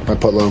 So I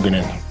put Logan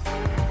in.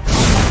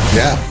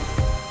 Yeah.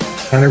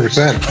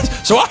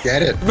 100%. So I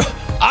get it.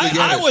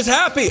 I was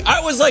happy. I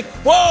was like,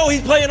 whoa,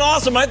 he's playing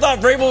awesome. I thought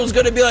Vrabel was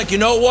going to be like, you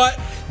know what?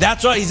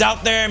 That's why he's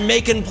out there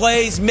making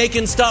plays,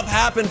 making stuff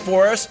happen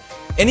for us.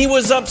 And he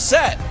was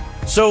upset.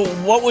 So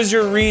what was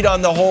your read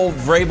on the whole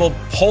Vrabel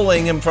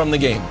pulling him from the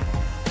game?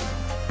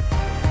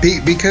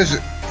 Because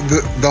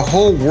the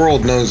whole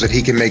world knows that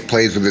he can make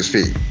plays with his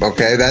feet.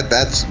 Okay,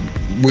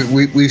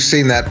 we've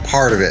seen that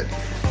part of it.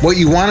 What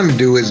you want him to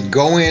do is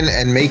go in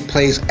and make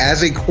plays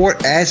as a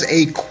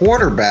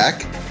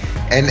quarterback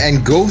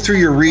and go through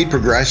your read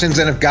progressions.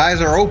 And if guys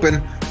are open,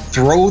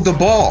 throw the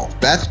ball.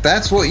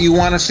 That's what you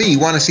want to see. You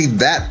want to see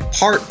that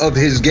part of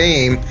his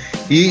game.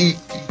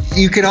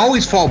 You can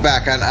always fall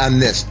back on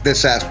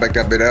this aspect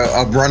of it,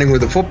 of running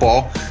with the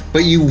football,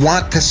 but you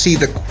want to see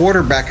the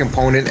quarterback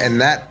component and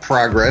that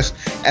progress.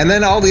 And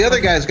then all the other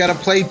guys got to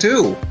play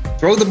too.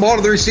 Throw the ball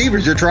to the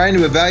receivers. You're trying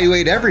to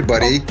evaluate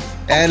everybody,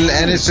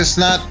 and it's just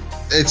not.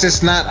 It's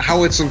just not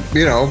how it's,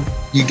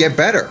 you get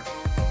better.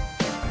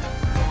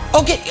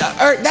 Okay,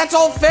 all right, that's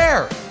all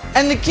fair.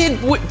 And the kid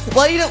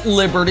played at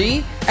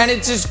Liberty, and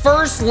it's his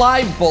first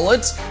live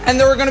Bullets, and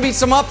there are going to be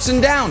some ups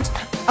and downs.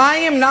 I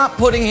am not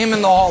putting him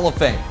in the Hall of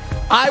Fame.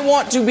 I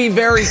want to be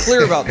very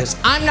clear about this.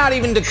 I'm not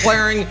even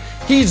declaring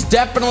he's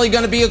definitely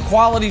going to be a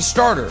quality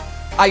starter.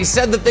 I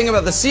said the thing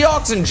about the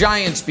Seahawks and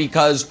Giants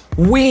because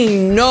we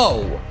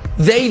know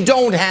they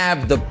don't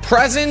have the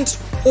present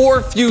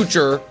or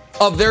future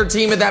of their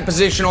team at that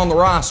position on the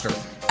roster.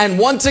 And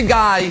once a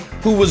guy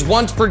who was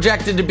once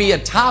projected to be a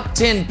top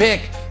 10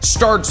 pick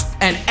starts,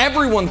 and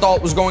everyone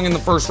thought was going in the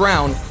first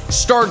round,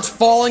 starts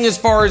falling as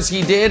far as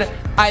he did,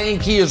 I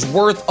think he is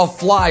worth a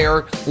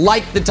flyer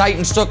like the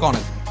Titans took on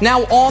him.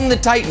 Now on the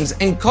Titans,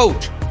 and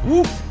coach,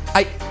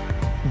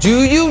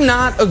 do you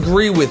not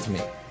agree with me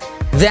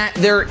that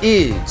there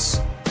is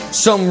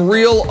some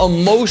real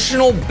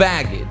emotional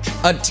baggage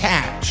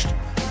attached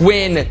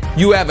when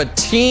you have a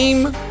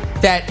team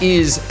that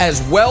is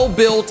as well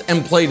built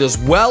and played as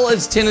well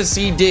as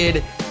Tennessee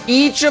did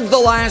each of the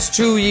last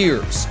 2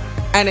 years,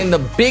 and in the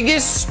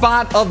biggest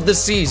spot of the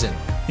season,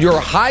 your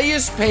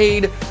highest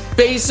paid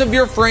face of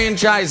your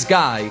franchise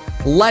guy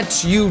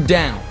lets you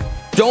down?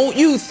 Don't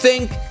you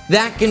think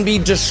that can be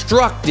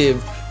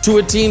destructive to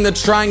a team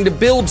that's trying to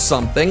build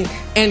something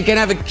and can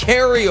have a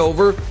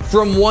carryover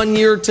from one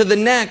year to the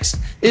next,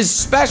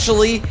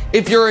 especially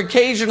if you're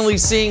occasionally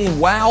seeing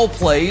wow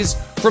plays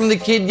from the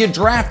kid you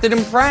drafted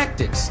in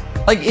practice?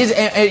 Like,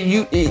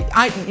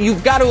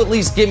 you've got to at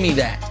least give me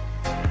that.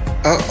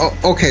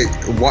 Okay,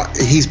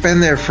 he's been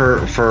there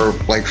for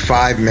like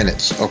 5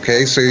 minutes.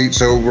 Okay,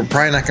 so we're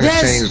probably not going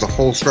to change the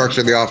whole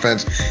structure of the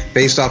offense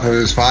based off of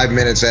his 5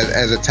 minutes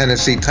as a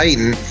Tennessee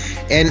Titan.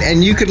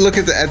 And you could look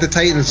at the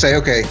Titans and say,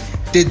 okay,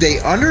 did they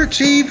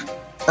underachieve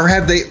or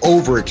have they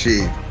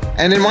overachieved?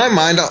 And in my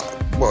mind,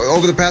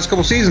 over the past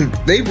couple seasons,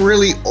 they've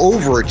really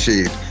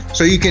overachieved.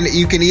 So you can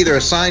either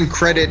assign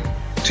credit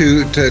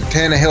to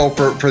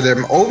Tannehill for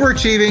them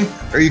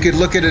overachieving, or you could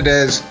look at it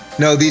as,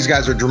 no, these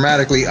guys are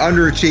dramatically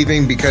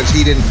underachieving because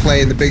he didn't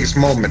play in the biggest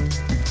moment.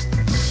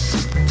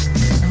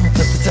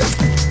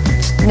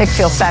 Nick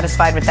feels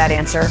satisfied with that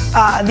answer.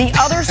 The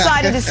other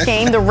side of this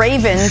game, the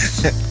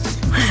Ravens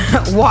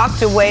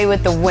walked away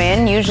with the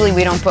win. Usually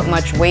we don't put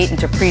much weight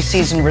into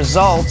preseason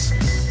results,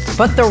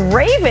 but the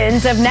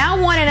Ravens have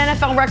now won an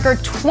NFL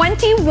record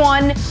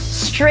 21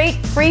 straight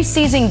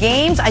preseason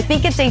games. I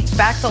think it dates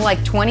back to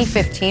like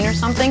 2015 or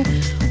something.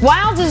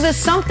 Wilds, is this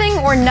something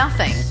or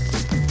nothing?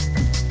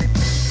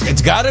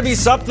 It's got to be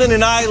something,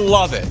 and I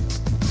love it.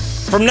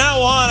 From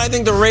now on, I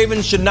think the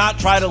Ravens should not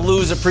try to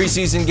lose a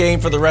preseason game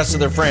for the rest of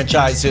their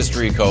franchise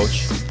history,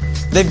 Coach.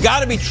 They've got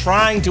to be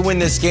trying to win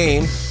this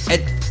game,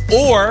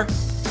 or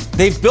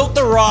they've built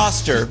the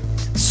roster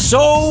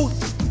so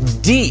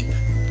deep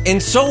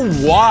and so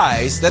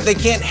wise that they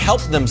can't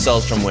help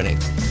themselves from winning.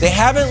 They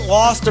haven't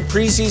lost a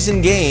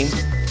preseason game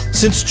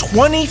since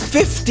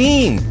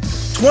 2015.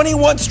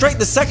 21 straight.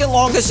 The second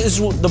longest is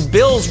the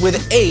Bills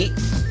with 8.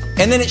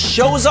 And then it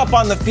shows up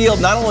on the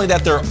field, not only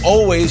that they're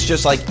always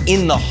just like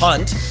in the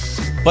hunt,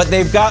 but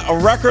they've got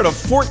a record of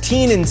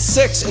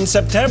 14-6 in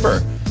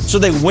September. So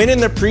they win in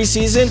the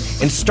preseason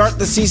and start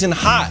the season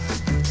hot.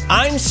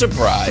 I'm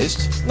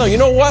surprised. No, you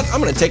know what?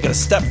 I'm going to take it a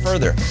step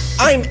further.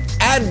 I'm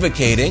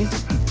advocating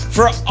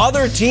for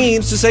other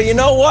teams to say, you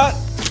know what?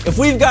 If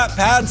we've got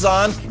pads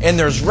on and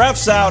there's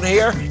refs out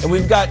here and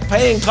we've got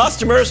paying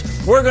customers,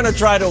 we're going to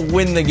try to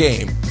win the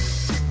game.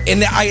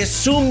 And I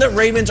assume that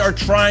Ravens are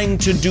trying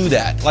to do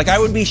that. Like, I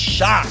would be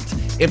shocked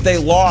if they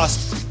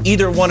lost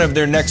either one of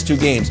their next 2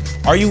 games.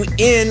 Are you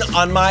in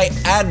on my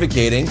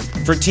advocating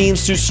for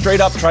teams to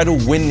straight up try to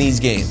win these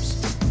games?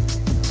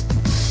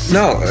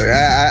 No,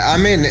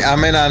 I'm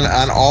in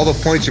on all the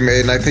points you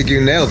made, and I think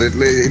you nailed it.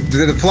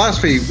 The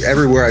philosophy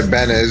everywhere I've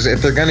been is, if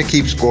they're going to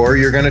keep score,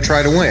 you're going to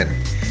try to win.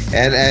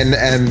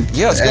 And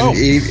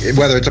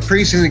whether it's a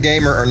preseason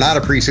game or not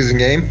a preseason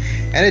game,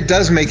 and it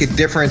does make a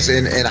difference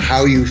in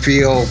how you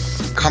feel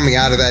coming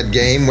out of that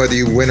game, whether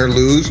you win or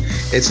lose.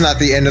 It's not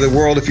the end of the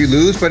world if you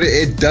lose, but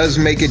it does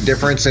make a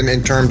difference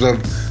in terms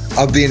of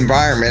the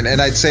environment.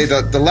 And I'd say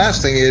the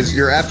last thing is,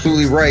 you're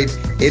absolutely right.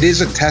 It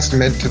is a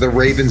testament to the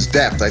Ravens'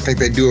 depth. I think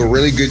they do a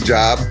really good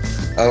job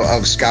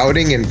of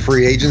scouting and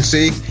free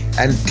agency.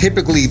 And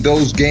typically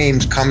those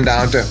games come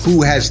down to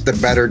who has the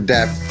better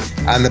depth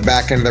on the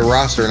back end of the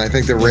roster. And I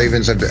think the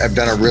Ravens have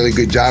done a really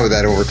good job of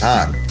that over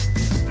time.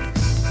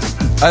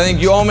 I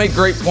think you all make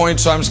great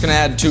points, so I'm just going to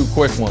add 2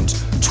 quick ones.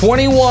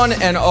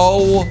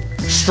 21-0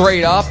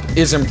 straight up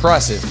is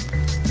impressive.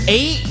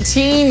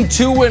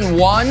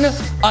 18-2-1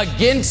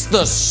 against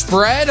the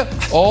spread.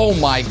 Oh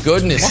my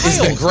goodness, is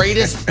the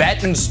greatest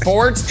bet in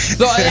sports.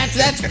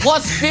 That's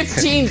plus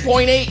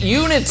 15.8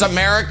 units,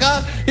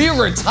 America.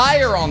 You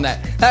retire on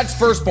that. That's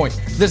first point.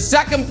 The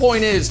second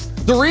point is,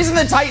 the reason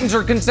the Titans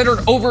are considered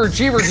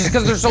overachievers is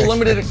because they're so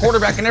limited at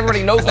quarterback, and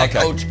everybody knows that,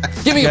 Coach.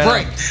 Give me a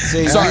break.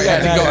 Sorry, go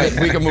ahead.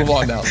 We can move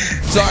on now.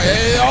 Sorry,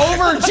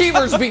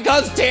 overachievers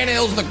because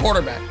Tannehill's the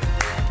quarterback.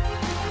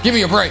 Give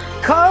me a break.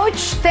 Coach,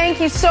 thank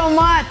you so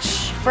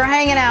much for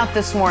hanging out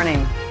this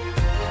morning.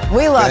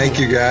 We love you. Thank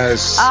you,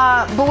 guys.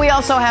 But we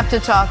also have to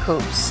talk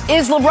hoops.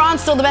 Is LeBron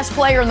still the best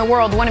player in the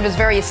world? One of his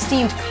very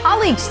esteemed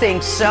colleagues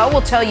thinks so.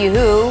 We'll tell you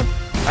who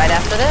right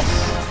after this.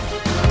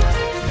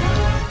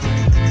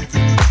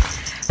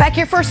 Back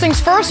here, first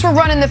things first, we're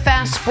running the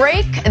fast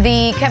break.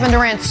 The Kevin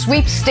Durant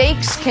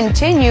sweepstakes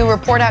continue.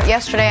 Report out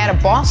yesterday out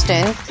of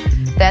Boston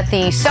that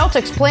the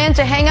Celtics plan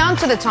to hang on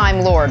to the Time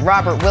Lord,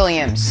 Robert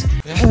Williams.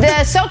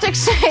 The Celtics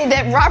say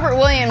that Robert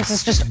Williams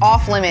is just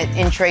off limit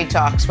in trade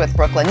talks with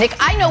Brooklyn. Nick,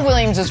 I know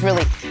Williams is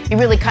really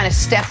kind of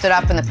stepped it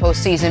up in the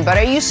postseason, but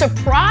are you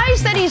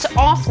surprised that he's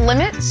off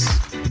limits?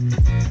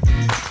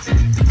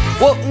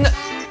 Well,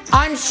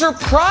 I'm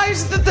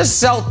surprised that the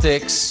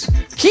Celtics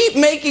keep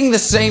making the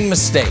same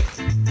mistake.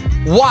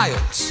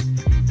 Wilds,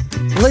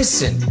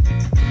 listen,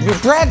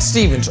 Brad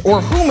Stevens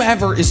or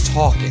whomever is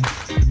talking,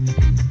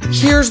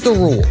 here's the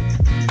rule.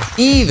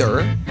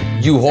 Either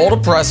you hold a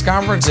press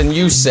conference and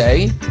you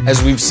say,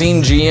 as we've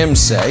seen GMs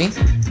say,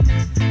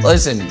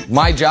 listen,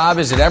 my job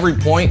is at every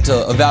point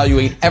to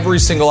evaluate every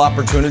single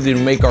opportunity to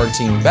make our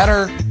team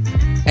better,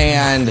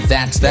 and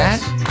that's that.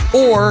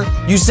 Or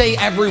you say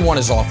everyone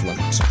is off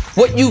limits.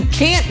 What you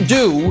can't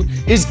do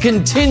is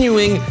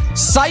continuing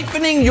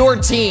siphoning your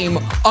team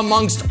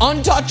amongst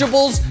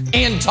untouchables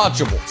and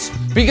touchables.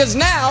 Because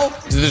now,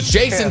 there's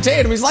Jason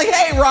Tatum, he's like,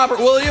 hey, Robert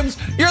Williams,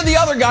 you're the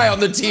other guy on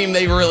the team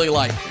they really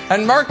like.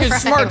 And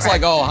Marcus Smart's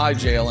like, oh, hi,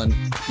 Jalen.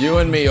 You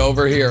and me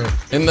over here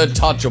in the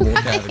touchable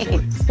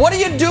category. What are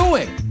you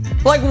doing?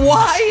 Like,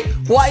 why,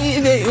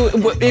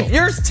 if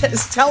you're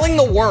telling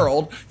the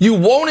world you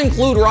won't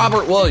include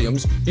Robert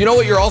Williams, you know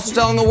what you're also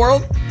telling the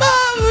world?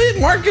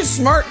 Marcus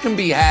Smart can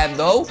be had,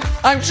 though.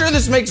 I'm sure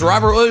this makes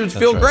Robert Williams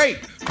feel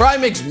great. Probably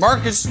makes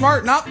Marcus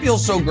Smart not feel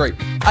so great.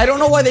 I don't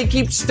know why they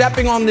keep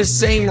stepping on this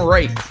same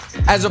rate,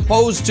 as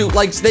opposed to,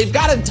 like, they've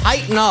got to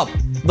tighten up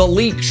the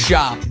leak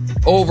shop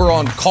over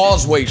on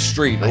Causeway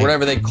Street, or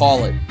whatever they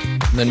call it,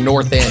 in the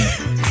North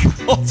End.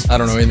 I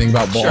don't know anything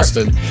about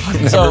Boston.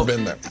 I've never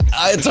been there.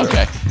 It's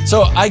okay.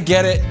 So I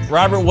get it.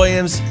 Robert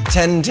Williams,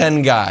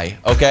 10-10 guy,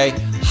 okay?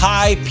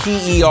 High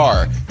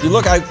PER. You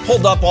look, I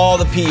pulled up all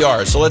the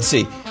PERs. So let's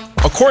see.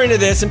 According to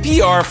this, and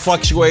PER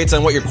fluctuates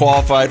on what you're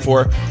qualified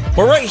for.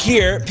 But right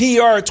here,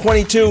 PER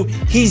 22,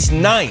 he's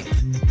 9th.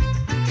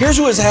 Here's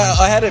who is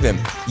ahead of him.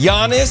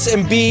 Giannis,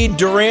 Embiid,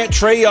 Durant,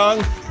 Trae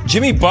Young,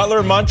 Jimmy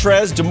Butler,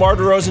 Montrez, DeMar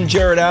DeRozan,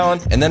 Jared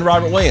Allen, and then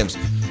Robert Williams.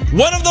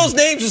 One of those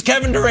names is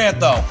Kevin Durant,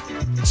 though.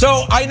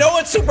 So I know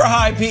it's super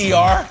high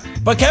PER,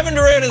 but Kevin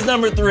Durant is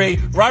number 3,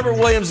 Robert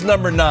Williams is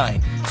number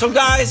 9. So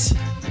guys,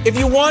 if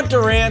you want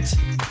Durant,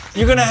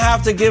 you're going to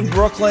have to give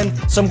Brooklyn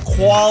some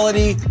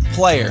quality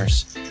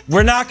players.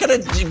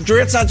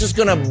 Durant's not just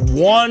going to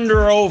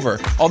wander over.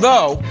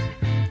 Although,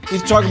 we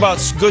talk about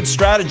good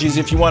strategies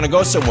if you want to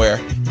go somewhere.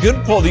 You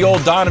could pull the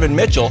old Donovan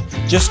Mitchell,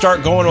 just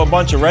start going to a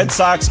bunch of Red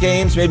Sox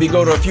games, maybe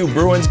go to a few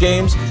Bruins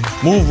games,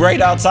 move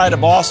right outside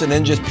of Boston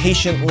and just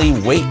patiently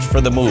wait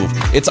for the move.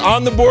 It's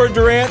on the board,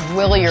 Durant.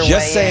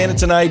 Just saying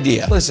it's an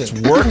idea. Listen,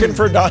 it's working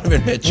for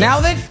Donovan Mitchell. Now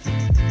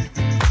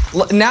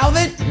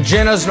that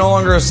Jenna's no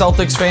longer a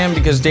Celtics fan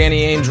because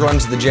Danny Ainge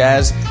runs the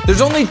Jazz,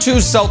 there's only 2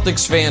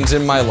 Celtics fans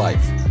in my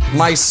life.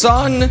 My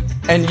son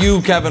and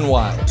you, Kevin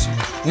Wilds.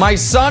 My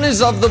son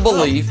is of the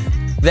belief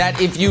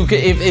that if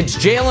it's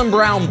Jaylen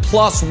Brown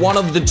plus one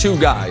of the 2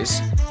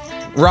 guys,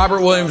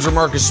 Robert Williams or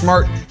Marcus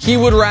Smart, he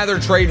would rather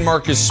trade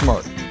Marcus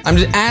Smart. I'm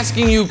just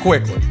asking you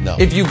quickly. No.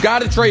 If you've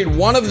got to trade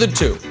one of the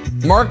 2,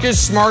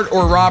 Marcus Smart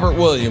or Robert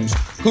Williams,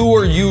 who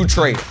are you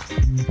trading?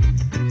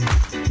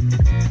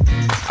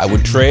 I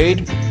would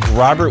trade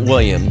Robert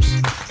Williams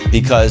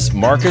because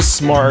Marcus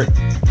Smart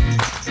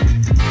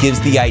gives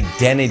the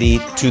identity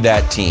to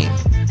that team.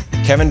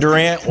 Kevin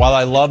Durant, while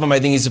I love him, I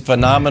think he's a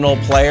phenomenal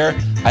player.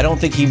 I don't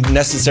think he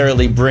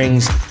necessarily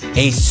brings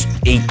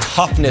a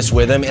toughness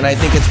with him, and I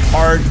think it's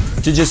hard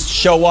to just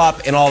show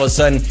up and all of a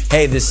sudden,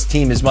 hey, this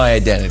team is my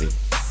identity.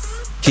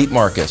 Keep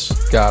Marcus.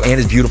 Got it. And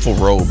his beautiful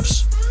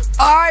robes.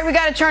 All right, we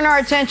got to turn our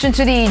attention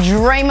to the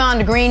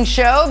Draymond Green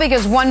show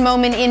because one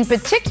moment in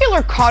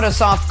particular caught us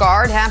off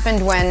guard.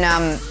 Happened when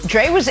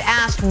Dre was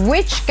asked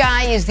which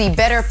guy is the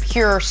better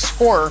pure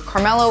scorer,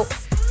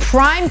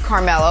 Prime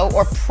Carmelo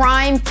or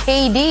Prime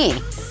KD.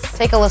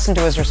 Take a listen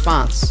to his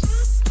response.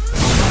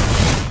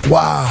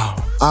 Wow,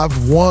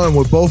 I've won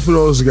with both of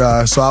those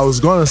guys, so I was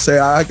going to say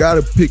I got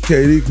to pick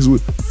KD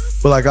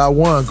but I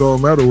won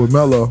gold medal with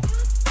Melo.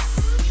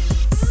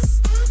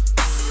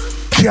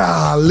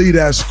 Golly,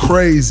 that's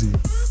crazy.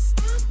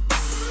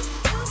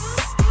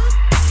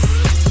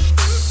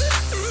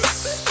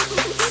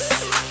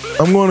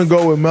 I'm going to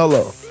go with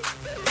Melo.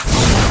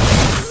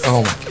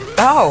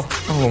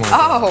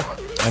 Oh.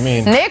 I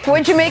mean, Nick,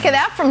 what'd you make of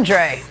that from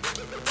Dre?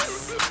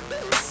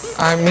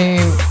 I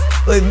mean,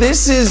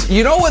 this is,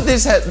 you know what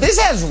this has? This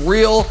has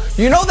real,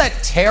 you know that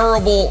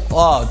terrible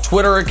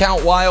Twitter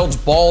account, Wilds,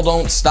 Ball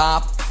Don't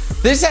Stop?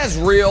 This has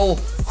real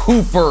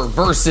Hooper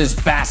versus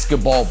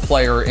basketball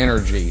player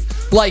energy.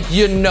 Like,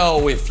 you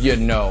know if you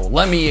know.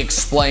 Let me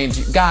explain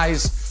to you.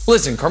 Guys,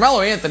 listen, Carmelo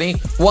Anthony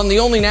won the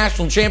only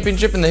national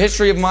championship in the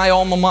history of my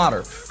alma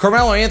mater.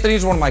 Carmelo Anthony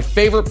is one of my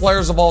favorite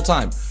players of all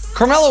time.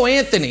 Carmelo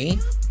Anthony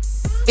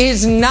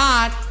is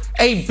not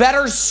a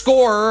better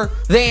scorer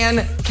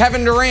than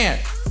Kevin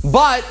Durant.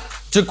 But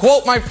To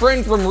quote my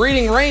friend from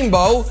Reading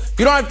Rainbow,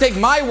 you don't have to take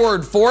my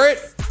word for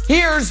it.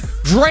 Here's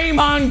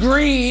Draymond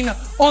Green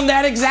on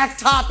that exact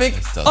topic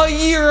a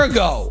year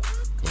ago.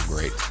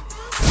 Great.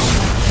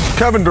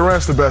 Kevin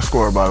Durant's the best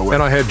scorer, by the way.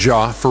 And I had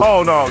Ja for.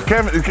 Oh no,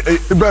 Kevin,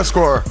 the best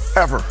scorer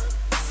ever.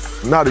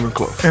 Not even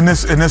close. In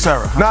this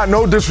era. Huh? Not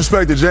no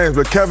disrespect to James,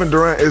 but Kevin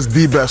Durant is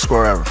the best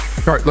scorer ever.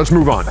 All right, let's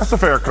move on. That's a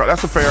fair cut.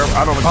 That's a fair.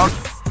 I don't agree.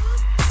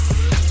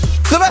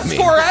 The best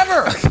scorer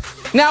ever.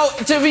 Now,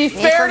 to be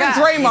fair to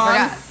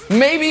Draymond,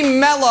 maybe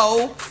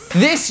Melo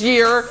this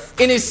year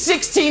in his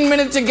 16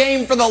 minutes a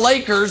game for the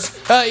Lakers,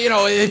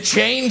 it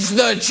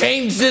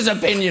changed his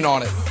opinion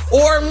on it.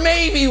 Or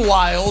maybe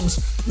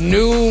Wild's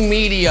new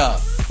media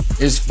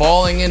is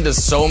falling into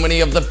so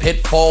many of the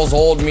pitfalls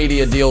old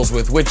media deals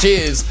with, which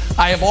is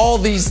I have all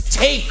these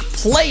take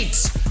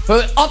plates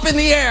up in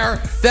the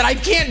air that I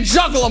can't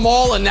juggle them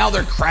all, and now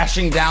they're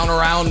crashing down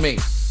around me.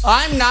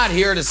 I'm not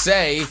here to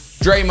say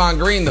Draymond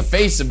Green, the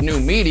face of new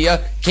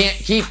media, can't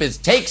keep his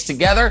takes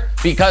together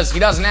because he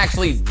doesn't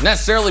actually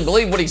necessarily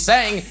believe what he's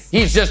saying.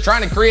 He's just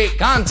trying to create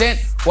content.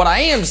 What I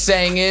am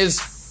saying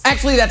is,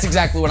 actually, that's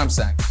exactly what I'm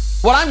saying.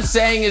 What I'm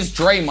saying is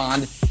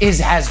Draymond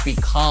has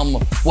become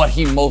what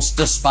he most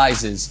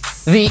despises.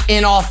 The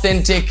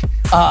inauthentic,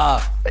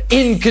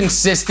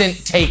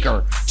 inconsistent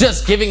taker.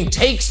 Just giving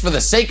takes for the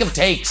sake of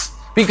takes.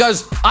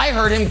 Because I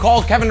heard him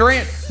call Kevin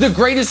Durant the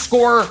greatest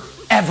scorer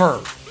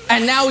ever.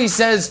 And now he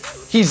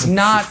says he's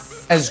not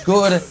as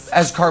good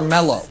as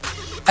Carmelo.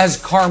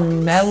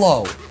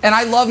 And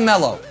I love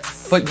Melo,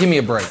 but give me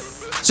a break.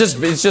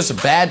 It's just a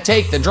bad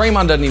take that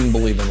Draymond doesn't even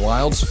believe in,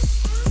 Wilds.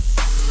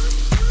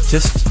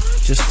 Just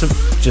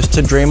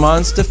to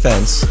Draymond's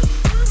defense,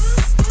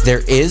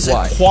 there is a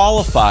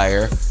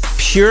qualifier,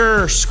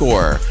 pure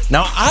scorer.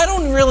 Now, I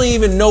don't really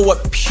even know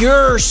what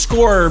pure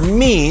scorer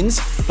means,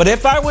 but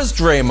if I was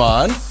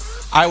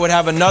Draymond, I would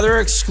have another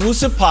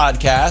exclusive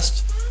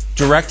podcast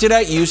directed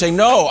at you saying,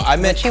 no, I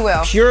meant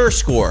pure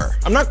scorer.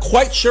 I'm not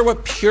quite sure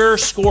what pure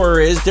scorer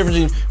is, difference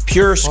between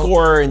pure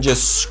scorer and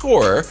just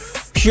scorer.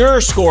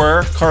 Pure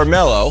scorer,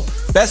 Carmelo.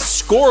 Best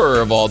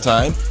scorer of all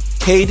time,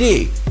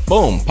 KD.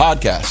 Boom,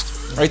 podcast.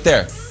 Right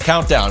there.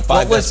 Countdown.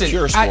 Five best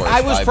pure scores.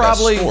 I was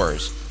probably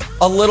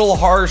a little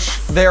harsh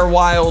there,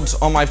 Wilds,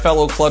 on my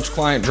fellow Clutch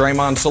client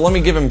Draymond, so let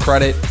me give him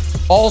credit.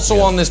 Also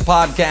on this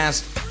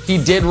podcast, he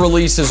did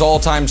release his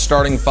all-time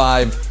starting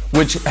five,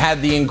 which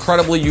had the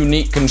incredibly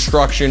unique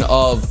construction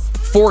of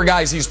 4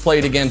 guys he's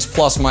played against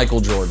plus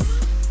Michael Jordan.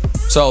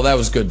 So that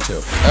was good,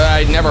 too.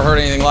 I'd never heard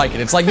anything like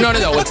it. It's like, no,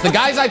 it's the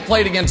guys I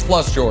played against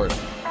plus Jordan.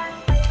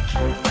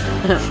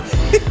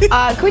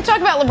 Can we talk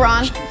about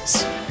LeBron?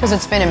 Because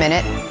it's been a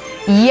minute.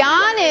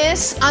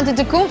 Giannis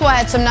Antetokounmpo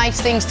had some nice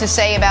things to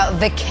say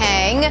about the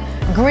Kang.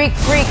 Greek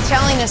freak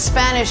telling a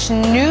Spanish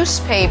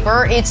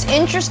newspaper, it's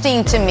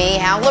interesting to me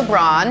how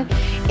LeBron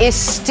is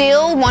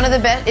still in one of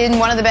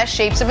the best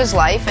shapes of his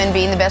life and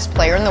being the best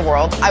player in the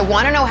world. I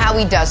want to know how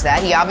he does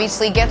that. He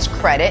obviously gets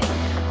credit,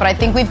 but I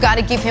think we've got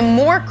to give him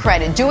more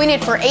credit. Doing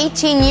it for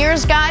 18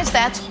 years, guys,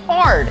 that's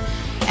hard.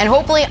 And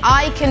hopefully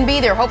I can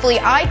be there. Hopefully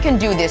I can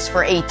do this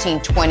for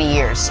 18, 20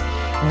 years.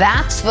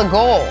 That's the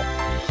goal.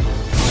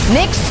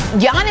 Knicks,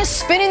 Giannis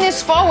spinning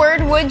this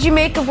forward. What'd you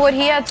make of what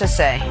he had to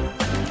say?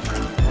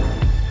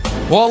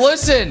 Well,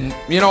 listen,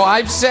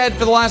 I've said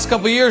for the last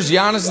couple of years,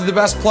 Giannis is the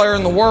best player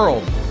in the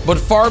world. But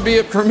far be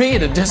it for me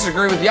to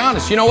disagree with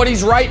Giannis. You know what?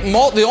 He's right.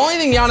 The only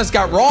thing Giannis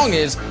got wrong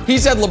is he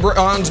said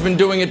LeBron's been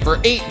doing it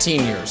for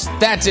 18 years.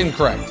 That's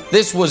incorrect.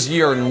 This was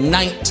year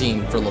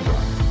 19 for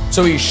LeBron.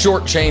 So he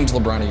shortchanged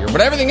LeBron a year.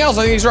 But everything else,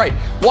 I think he's right.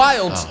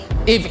 Wilds,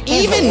 if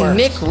even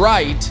Nick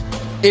Wright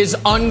is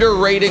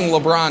underrating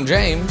LeBron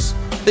James,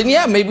 then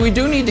yeah, maybe we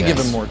do need to give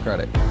him more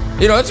credit.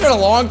 It's been a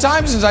long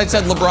time since I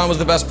said LeBron was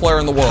the best player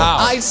in the world. How?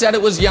 I said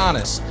it was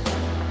Giannis.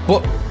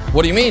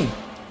 What do you mean?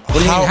 What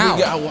do you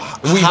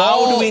mean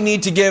how do we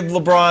need to give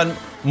LeBron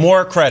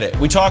more credit?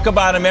 We talk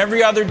about him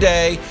every other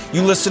day.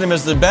 You list him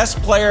as the best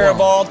player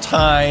of all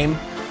time.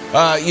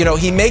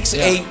 He makes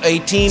a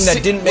team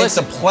that didn't make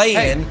the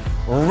play-in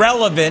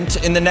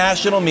relevant in the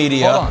national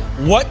media.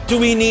 What do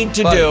we need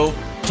to do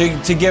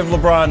to give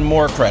LeBron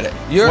more credit?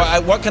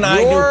 What can I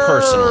do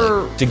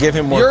personally to give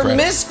him more credit? You're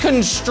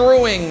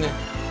misconstruing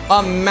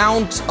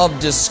amount of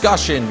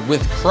discussion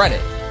with credit.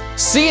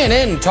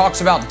 CNN talks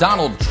about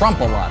Donald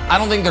Trump a lot. I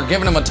don't think they're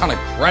giving him a ton of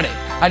credit.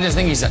 I just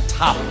think he's a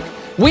topic.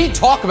 We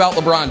talk about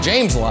LeBron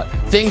James a lot.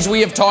 Things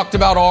we have talked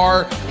about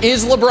are,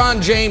 is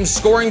LeBron James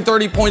scoring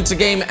 30 points a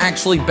game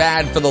actually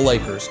bad for the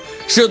Lakers?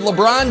 Should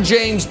LeBron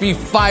James be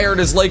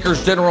fired as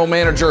Lakers general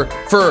manager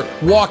for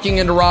walking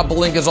into Rob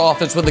Pelinka's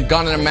office with a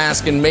gun and a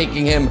mask and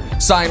making him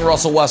sign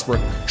Russell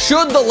Westbrook?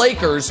 Should the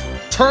Lakers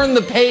turn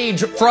the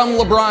page from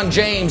LeBron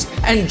James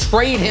and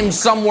trade him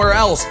somewhere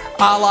else,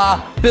 a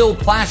la Bill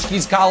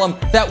Plaschke's column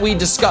that we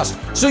discussed?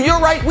 So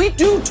you're right, we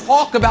do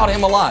talk about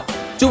him a lot.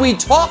 Do we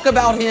talk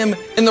about him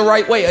in the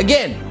right way?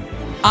 Again,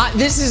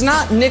 this is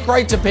not Nick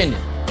Wright's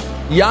opinion.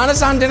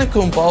 Giannis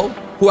Antetokounmpo,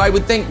 who I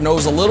would think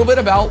knows a little bit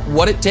about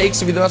what it takes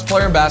to be the best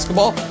player in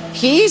basketball,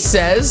 he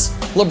says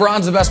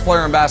LeBron's the best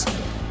player in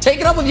basketball. Take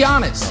it up with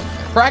Giannis.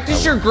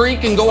 Practice your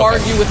Greek and go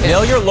argue with him.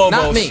 Nail your Lobos.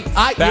 Not me.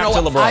 Back to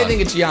LeBron. I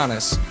think it's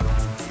Giannis.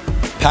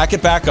 Pack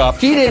it back up.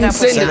 He didn't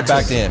send it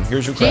back to him.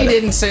 Here's your credit. He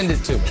didn't send it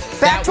to me.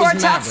 Back to our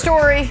top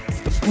story.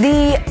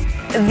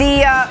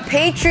 The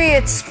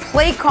Patriots'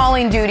 play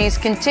calling duties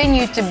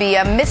continue to be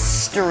a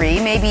mystery,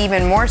 maybe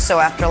even more so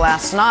after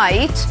last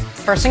night.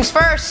 First things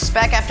first,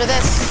 back after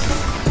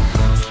this.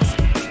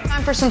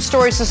 Time for some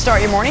stories to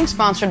start your morning,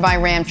 sponsored by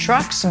Ram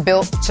Trucks,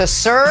 built to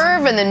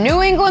serve. And the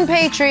New England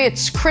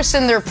Patriots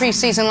christened their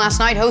preseason last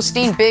night,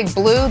 hosting Big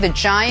Blue, the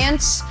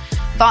Giants.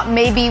 Thought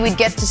maybe we'd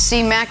get to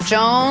see Mac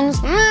Jones.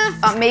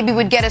 Thought maybe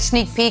we'd get a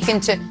sneak peek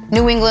into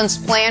New England's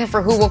plan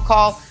for who will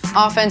call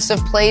offensive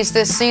plays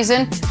this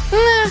season.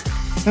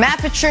 Matt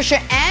Patricia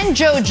and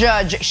Joe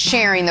Judge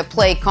sharing the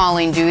play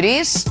calling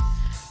duties.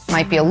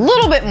 Might be a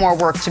little bit more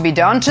work to be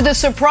done, to the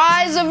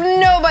surprise of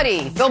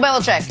nobody. Bill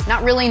Belichick,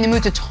 not really in the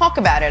mood to talk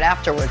about it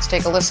afterwards.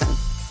 Take a listen.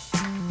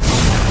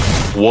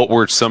 What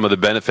were some of the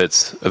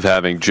benefits of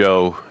having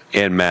Joe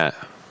and Matt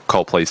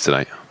call plays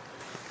tonight?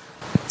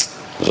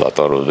 So I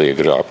thought it would be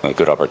a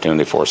good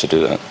opportunity for us to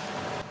do that.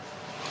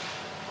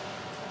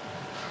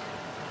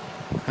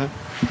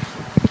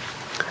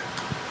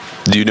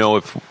 Do you know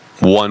if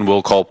one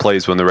will call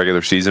plays when the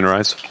regular season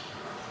arrives?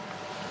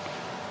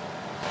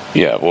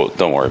 Yeah, well,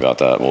 don't worry about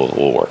that.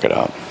 We'll work it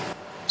out.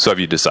 So have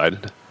you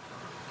decided?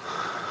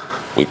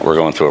 We're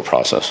going through a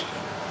process,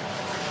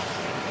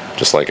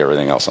 just like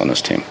everything else on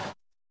this team.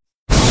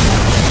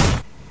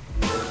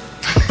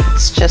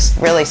 It's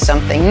just really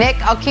something. Nick,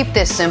 I'll keep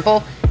this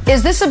simple.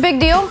 Is this a big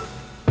deal?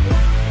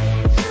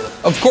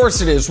 Of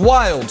course it is.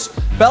 Wilds.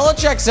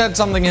 Belichick said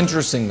something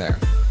interesting there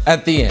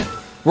at the end.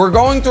 We're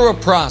going through a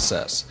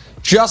process,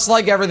 just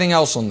like everything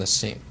else on this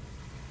team.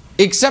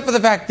 Except for the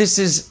fact this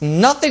is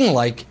nothing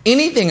like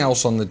anything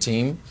else on the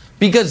team,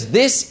 because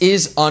this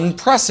is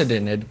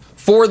unprecedented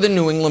for the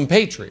New England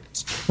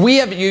Patriots.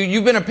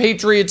 You've been a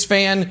Patriots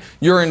fan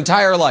your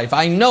entire life.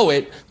 I know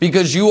it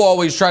because you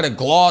always try to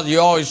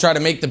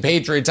make the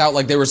Patriots out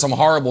like they were some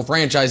horrible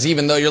franchise,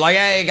 even though you're like,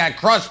 hey, got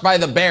crushed by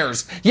the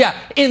Bears. Yeah,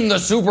 in the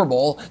Super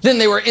Bowl. Then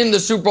they were in the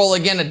Super Bowl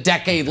again a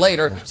decade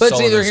later. But it's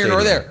neither here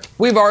nor there.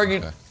 We've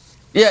argued.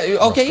 Yeah,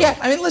 okay, yeah.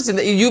 I mean, listen,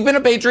 you've been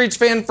a Patriots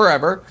fan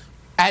forever.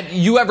 Have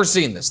you ever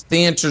seen this?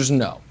 The answer is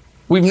no.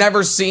 We've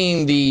never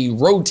seen the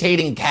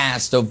rotating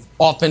cast of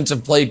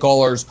offensive play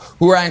callers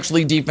who are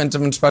actually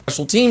defensive and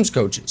special teams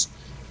coaches.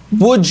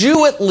 Would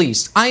you at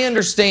least, I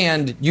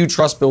understand you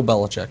trust Bill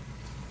Belichick,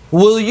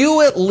 will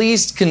you at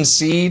least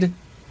concede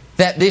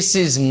that this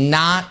is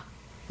not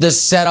the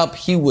setup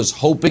he was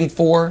hoping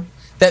for?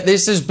 That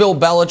this is Bill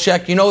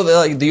Belichick, you know,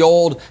 the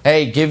old,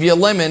 hey, give you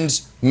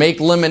lemons,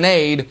 make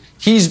lemonade.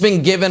 He's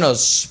been given a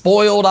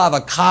spoiled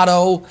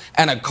avocado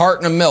and a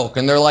carton of milk,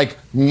 and they're like,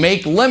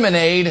 make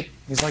lemonade.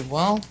 He's like,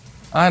 well,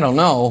 I don't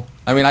know.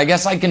 I mean, I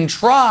guess I can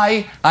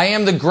try. I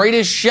am the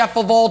greatest chef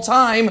of all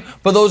time,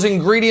 but those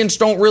ingredients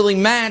don't really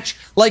match.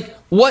 Like,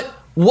 what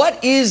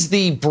is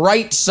the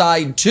bright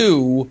side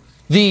to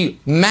the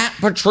Matt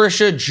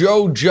Patricia,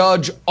 Joe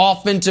Judge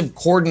offensive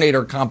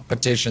coordinator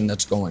competition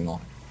that's going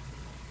on?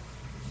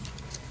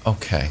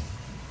 Okay.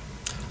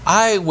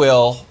 I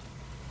will,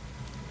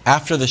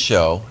 after the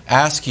show,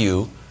 ask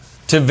you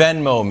to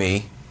Venmo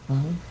me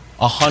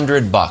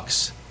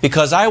 $100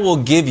 because I will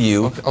give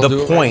you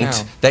the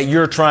point that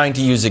you're trying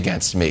to use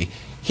against me.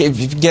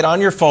 Get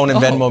on your phone and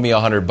Venmo me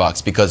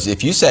 $100 because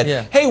if you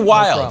said, hey,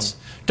 Wilds,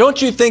 don't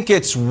you think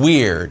it's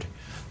weird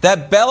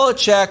that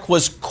Belichick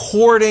was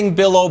courting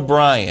Bill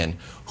O'Brien,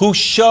 who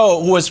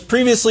was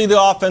previously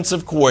the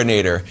offensive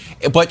coordinator,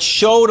 but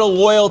showed a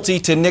loyalty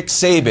to Nick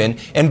Saban,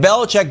 and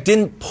Belichick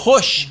didn't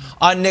push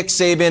on Nick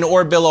Saban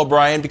or Bill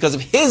O'Brien because of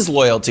his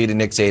loyalty to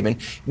Nick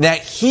Saban, that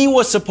he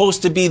was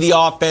supposed to be the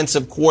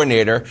offensive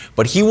coordinator,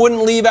 but he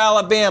wouldn't leave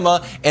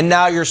Alabama, and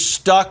now you're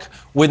stuck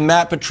with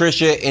Matt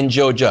Patricia and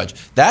Joe Judge.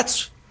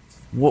 That's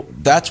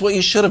what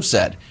you should have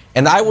said.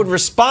 And I would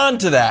respond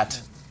to that.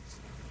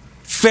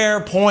 Fair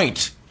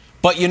point.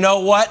 But you know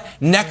what?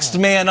 Next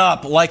man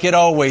up, like it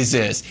always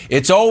is.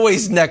 It's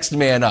always next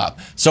man up.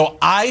 So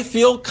I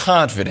feel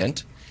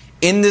confident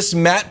in this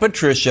Matt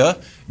Patricia,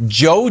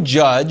 Joe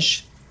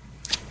Judge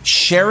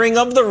sharing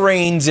of the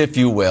reins, if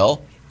you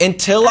will,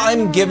 until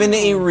I'm given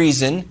a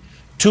reason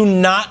to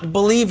not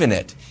believe in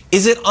it.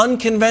 Is it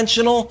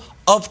unconventional?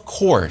 Of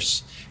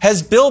course.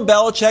 Has Bill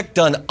Belichick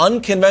done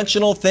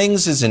unconventional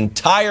things his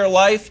entire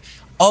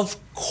life? Of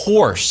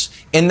course.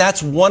 And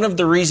that's one of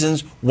the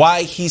reasons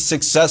why he's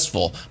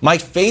successful. My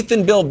faith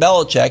in Bill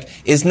Belichick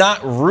is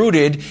not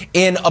rooted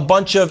in a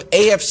bunch of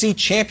AFC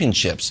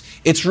championships.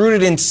 It's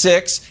rooted in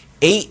 6,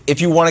 8,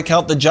 if you want to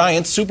count the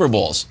Giants, Super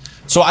Bowls.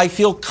 So I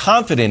feel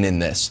confident in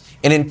this.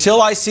 And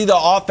until I see the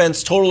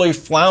offense totally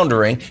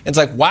floundering, it's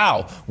like,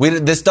 wow,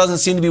 this doesn't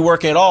seem to be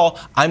working at all.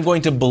 I'm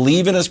going to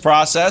believe in his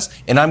process,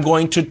 and I'm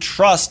going to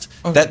trust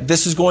that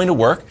this is going to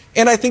work.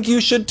 And I think you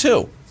should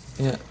too.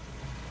 Yeah.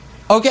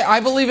 Okay, I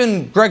believe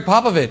in Greg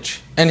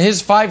Popovich and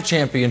his 5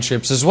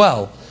 championships as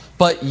well.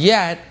 But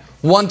yet,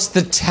 once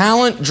the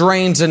talent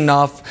drains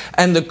enough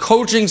and the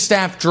coaching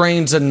staff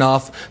drains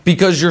enough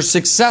because you're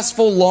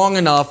successful long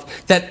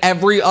enough that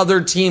every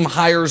other team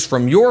hires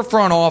from your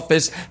front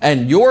office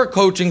and your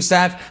coaching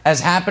staff, as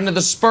happened to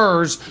the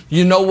Spurs,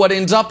 you know what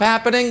ends up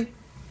happening?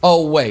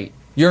 Oh, wait,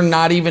 you're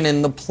not even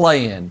in the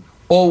play-in.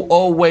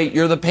 Oh, wait,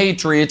 you're the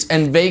Patriots,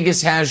 and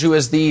Vegas has you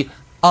as the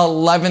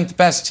 11th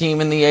best team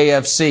in the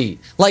AFC.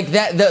 Like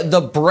that, the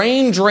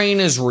brain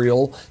drain is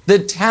real. The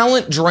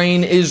talent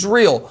drain is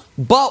real.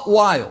 But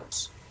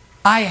Wildes,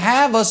 I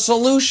have a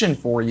solution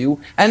for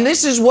you, and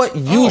this is what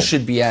you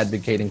should be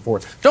advocating for.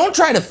 Don't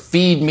try to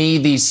feed me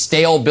these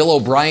stale Bill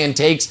O'Brien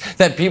takes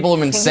that people have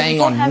been saying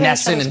on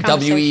Nesson and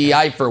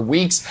WEI for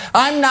weeks.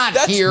 I'm not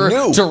here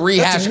to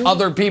rehash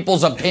other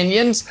people's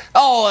opinions.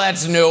 Oh,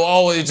 that's new.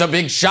 Oh, it's a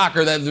big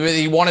shocker that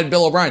he wanted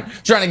Bill O'Brien.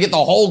 Trying to get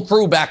the whole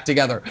crew back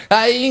together.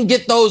 You can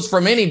get those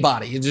from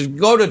anybody. You just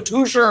go to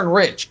Tusher and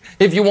Rich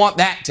if you want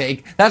that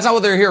take. That's not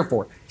what they're here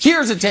for.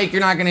 Here's a take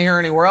you're not going to hear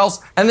anywhere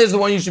else, and this is the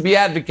one you should be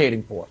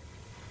advocating for.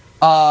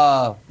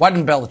 Why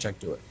didn't Belichick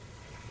do it?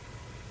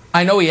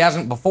 I know he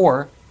hasn't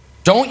before.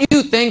 Don't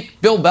you think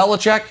Bill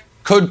Belichick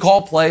could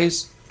call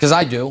plays? Because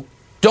I do.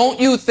 Don't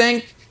you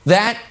think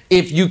that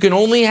if you can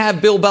only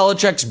have Bill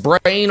Belichick's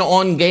brain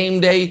on game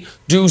day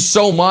do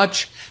so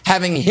much,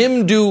 having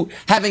him do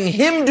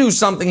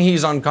something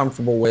he's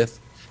uncomfortable with,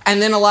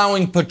 and then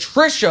allowing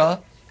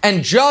Patricia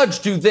and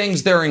Judge do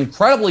things they're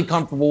incredibly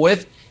comfortable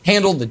with,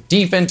 handle the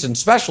defense and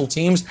special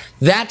teams,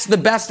 that's the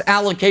best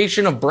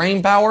allocation of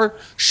brain power?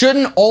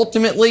 Shouldn't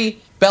ultimately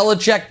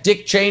Belichick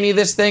Dick Cheney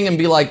this thing and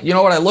be like, you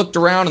know what, I looked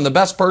around and the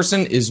best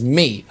person is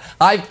me.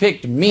 I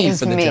picked me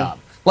for the job.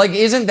 Like,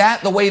 isn't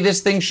that the way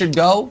this thing should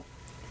go?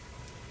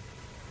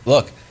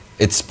 Look,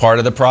 it's part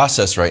of the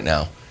process right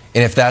now.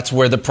 And if that's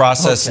where the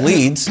process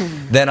leads,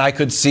 then I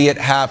could see it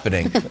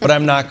happening. But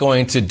I'm not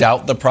going to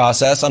doubt the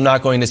process. I'm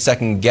not going to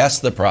second guess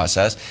the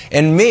process.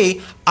 And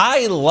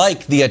I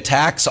like the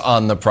attacks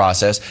on the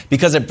process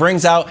because it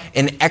brings out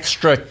an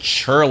extra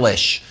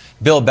churlish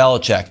Bill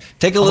Belichick.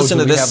 Take a listen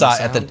to this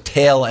side at the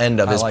tail end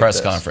of his press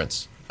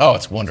conference. Oh,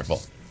 it's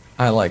wonderful.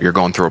 I like it. You're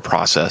going through a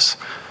process.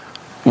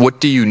 What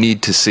do you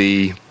need to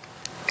see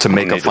to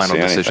make a final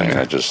decision?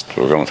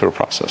 We're going through a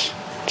process.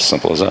 It's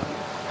simple as that.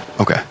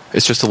 Okay.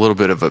 It's just a little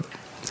bit of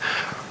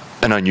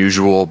an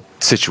unusual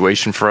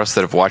situation for us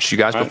that have watched you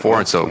guys before.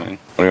 And so, what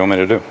do you want me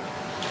to do?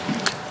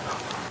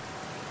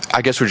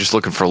 I guess we're just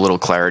looking for a little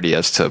clarity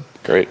as to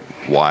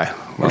why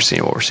we're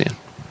seeing what we're seeing.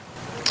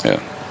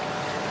 Yeah.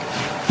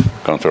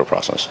 Going through a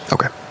process.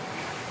 Okay.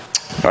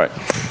 All right.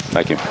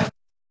 Thank you.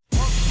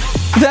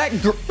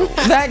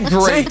 That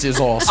great is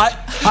awesome.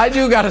 I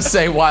do got to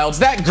say, Wildes,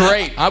 that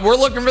great. We're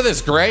looking for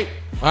this great.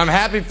 I'm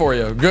happy for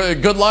you.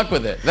 Good luck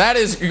with it. That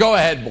is, go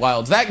ahead,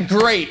 Wildes. That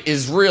great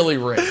is really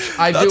rich.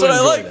 I do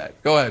enjoy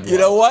that. Go ahead, Wildes. You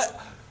know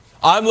what?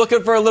 I'm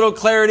looking for a little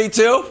clarity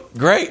too.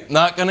 Great.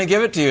 Not going to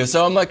give it to you.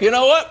 So I'm like, you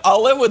know what?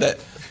 I'll live with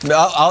it.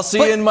 I'll see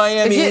you in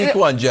Miami week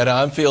 1, Jenna.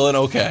 I'm feeling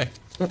okay.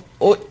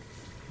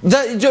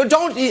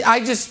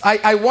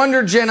 I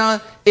wonder,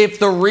 Jenna, if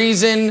the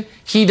reason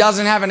he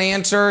doesn't have an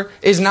answer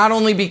is not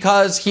only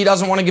because he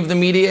doesn't want to give the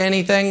media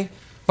anything,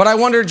 but I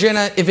wonder,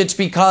 Jenna, if it's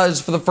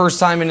because for the first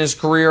time in his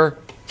career,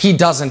 he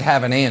doesn't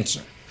have an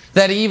answer.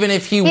 That even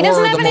if he were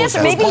the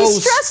most maybe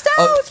he's stressed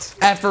out,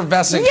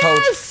 effervescent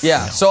coach.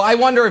 Yeah. So I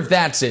wonder if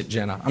that's it,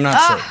 Jenna. I'm not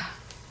sure.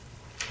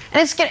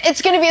 And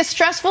it's going to be a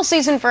stressful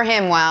season for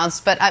him,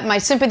 Wildes, but my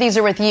sympathies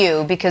are with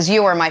you because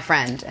you are my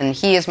friend, and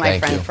he is my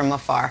friend from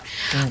afar.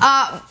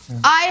 I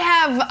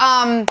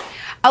have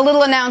a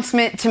little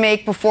announcement to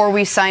make before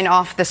we sign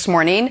off this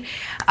morning.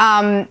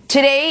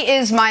 Today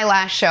is my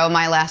last show,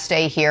 my last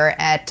day here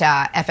at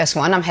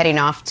FS1. I'm heading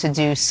off to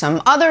do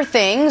some other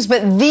things,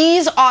 but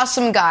these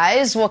awesome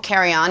guys will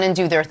carry on and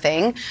do their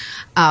thing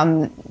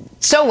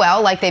so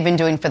well, like they've been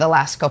doing for the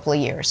last couple of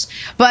years.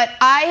 But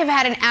I have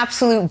had an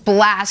absolute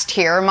blast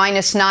here,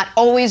 minus not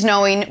always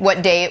knowing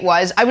what day it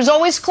was. I was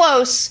always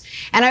close,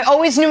 and I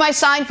always knew my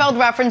Seinfeld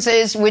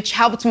references, which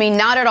helped me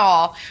not at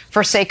all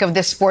for sake of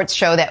this sports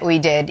show that we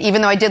did.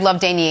 Even though I did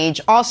love Danny Ainge,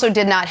 also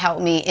did not help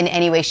me in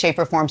any way, shape,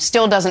 or form.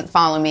 Still doesn't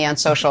follow me on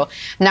social,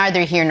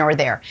 neither here nor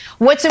there.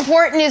 What's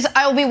important is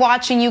I will be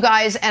watching you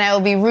guys, and I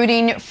will be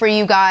rooting for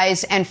you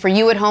guys. And for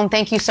you at home,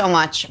 thank you so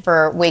much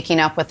for waking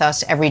up with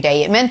us every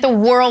day. It meant the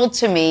world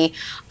to me.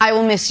 I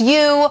will miss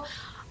you.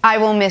 I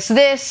will miss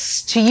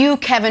this. To you,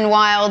 Kevin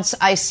Wildes,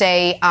 I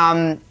say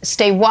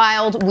stay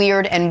wild,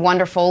 weird, and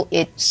wonderful.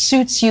 It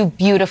suits you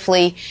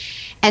beautifully.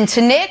 And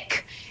to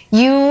Nick,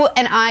 you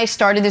and I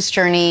started this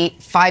journey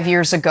 5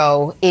 years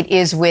ago. It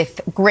is with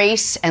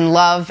grace and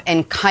love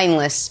and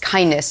kindness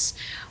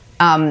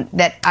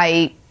that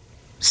I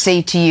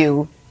say to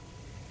you,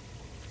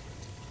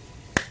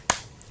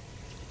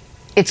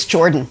 it's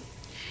Jordan.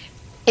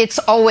 It's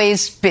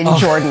always been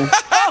Jordan.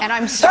 And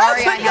I'm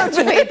sorry I had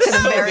to wait to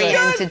the very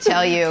end to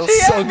tell you.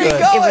 So good.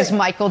 It was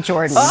Michael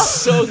Jordan.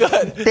 So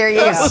good. There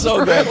you go.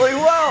 So good. Really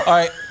well. All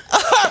right.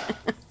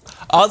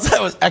 That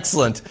was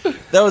excellent.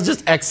 That was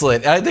just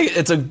excellent. And I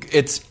think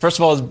it's first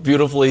of all, it's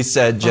beautifully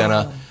said,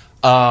 Jenna.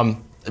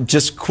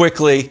 Just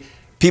quickly,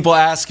 people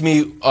ask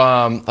me,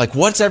 like,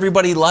 what's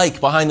everybody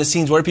like behind the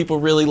scenes? What do people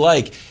really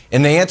like?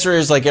 And the answer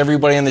is, like,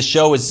 everybody on the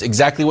show is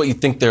exactly what you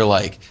think they're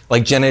like.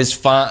 Like, Jenna is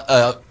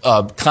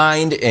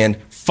kind and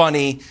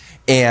funny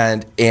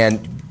and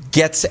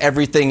gets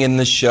everything in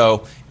the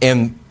show.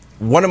 And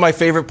one of my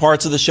favorite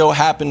parts of the show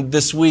happened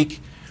this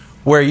week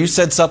where you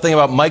said something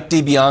about Mike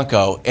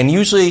DiBianco. And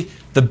usually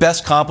the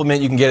best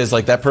compliment you can get is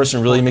like, that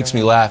person really makes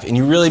me laugh. And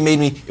you really made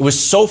me, it was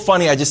so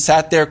funny. I just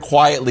sat there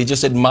quietly,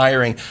 just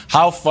admiring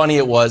how funny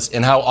it was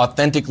and how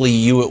authentically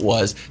you it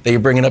was that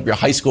you're bringing up your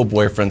high school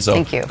boyfriend. So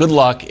Thank you. Good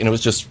luck. And it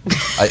was just,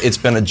 it's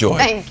been a joy.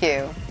 Thank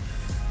you.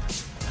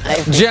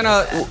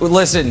 Jenna,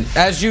 listen,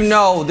 as you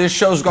know, this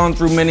show's gone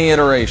through many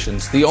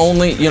iterations. The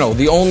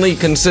only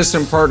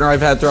consistent partner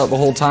I've had throughout the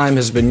whole time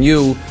has been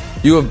you.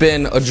 You have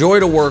been a joy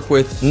to work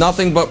with,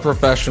 nothing but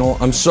professional.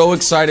 I'm so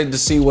excited to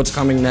see what's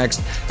coming next.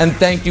 And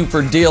thank you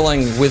for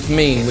dealing with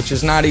me, which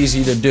is not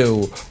easy to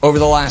do, over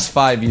the last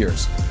 5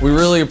 years. We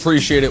really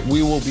appreciate it.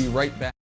 We will be right back.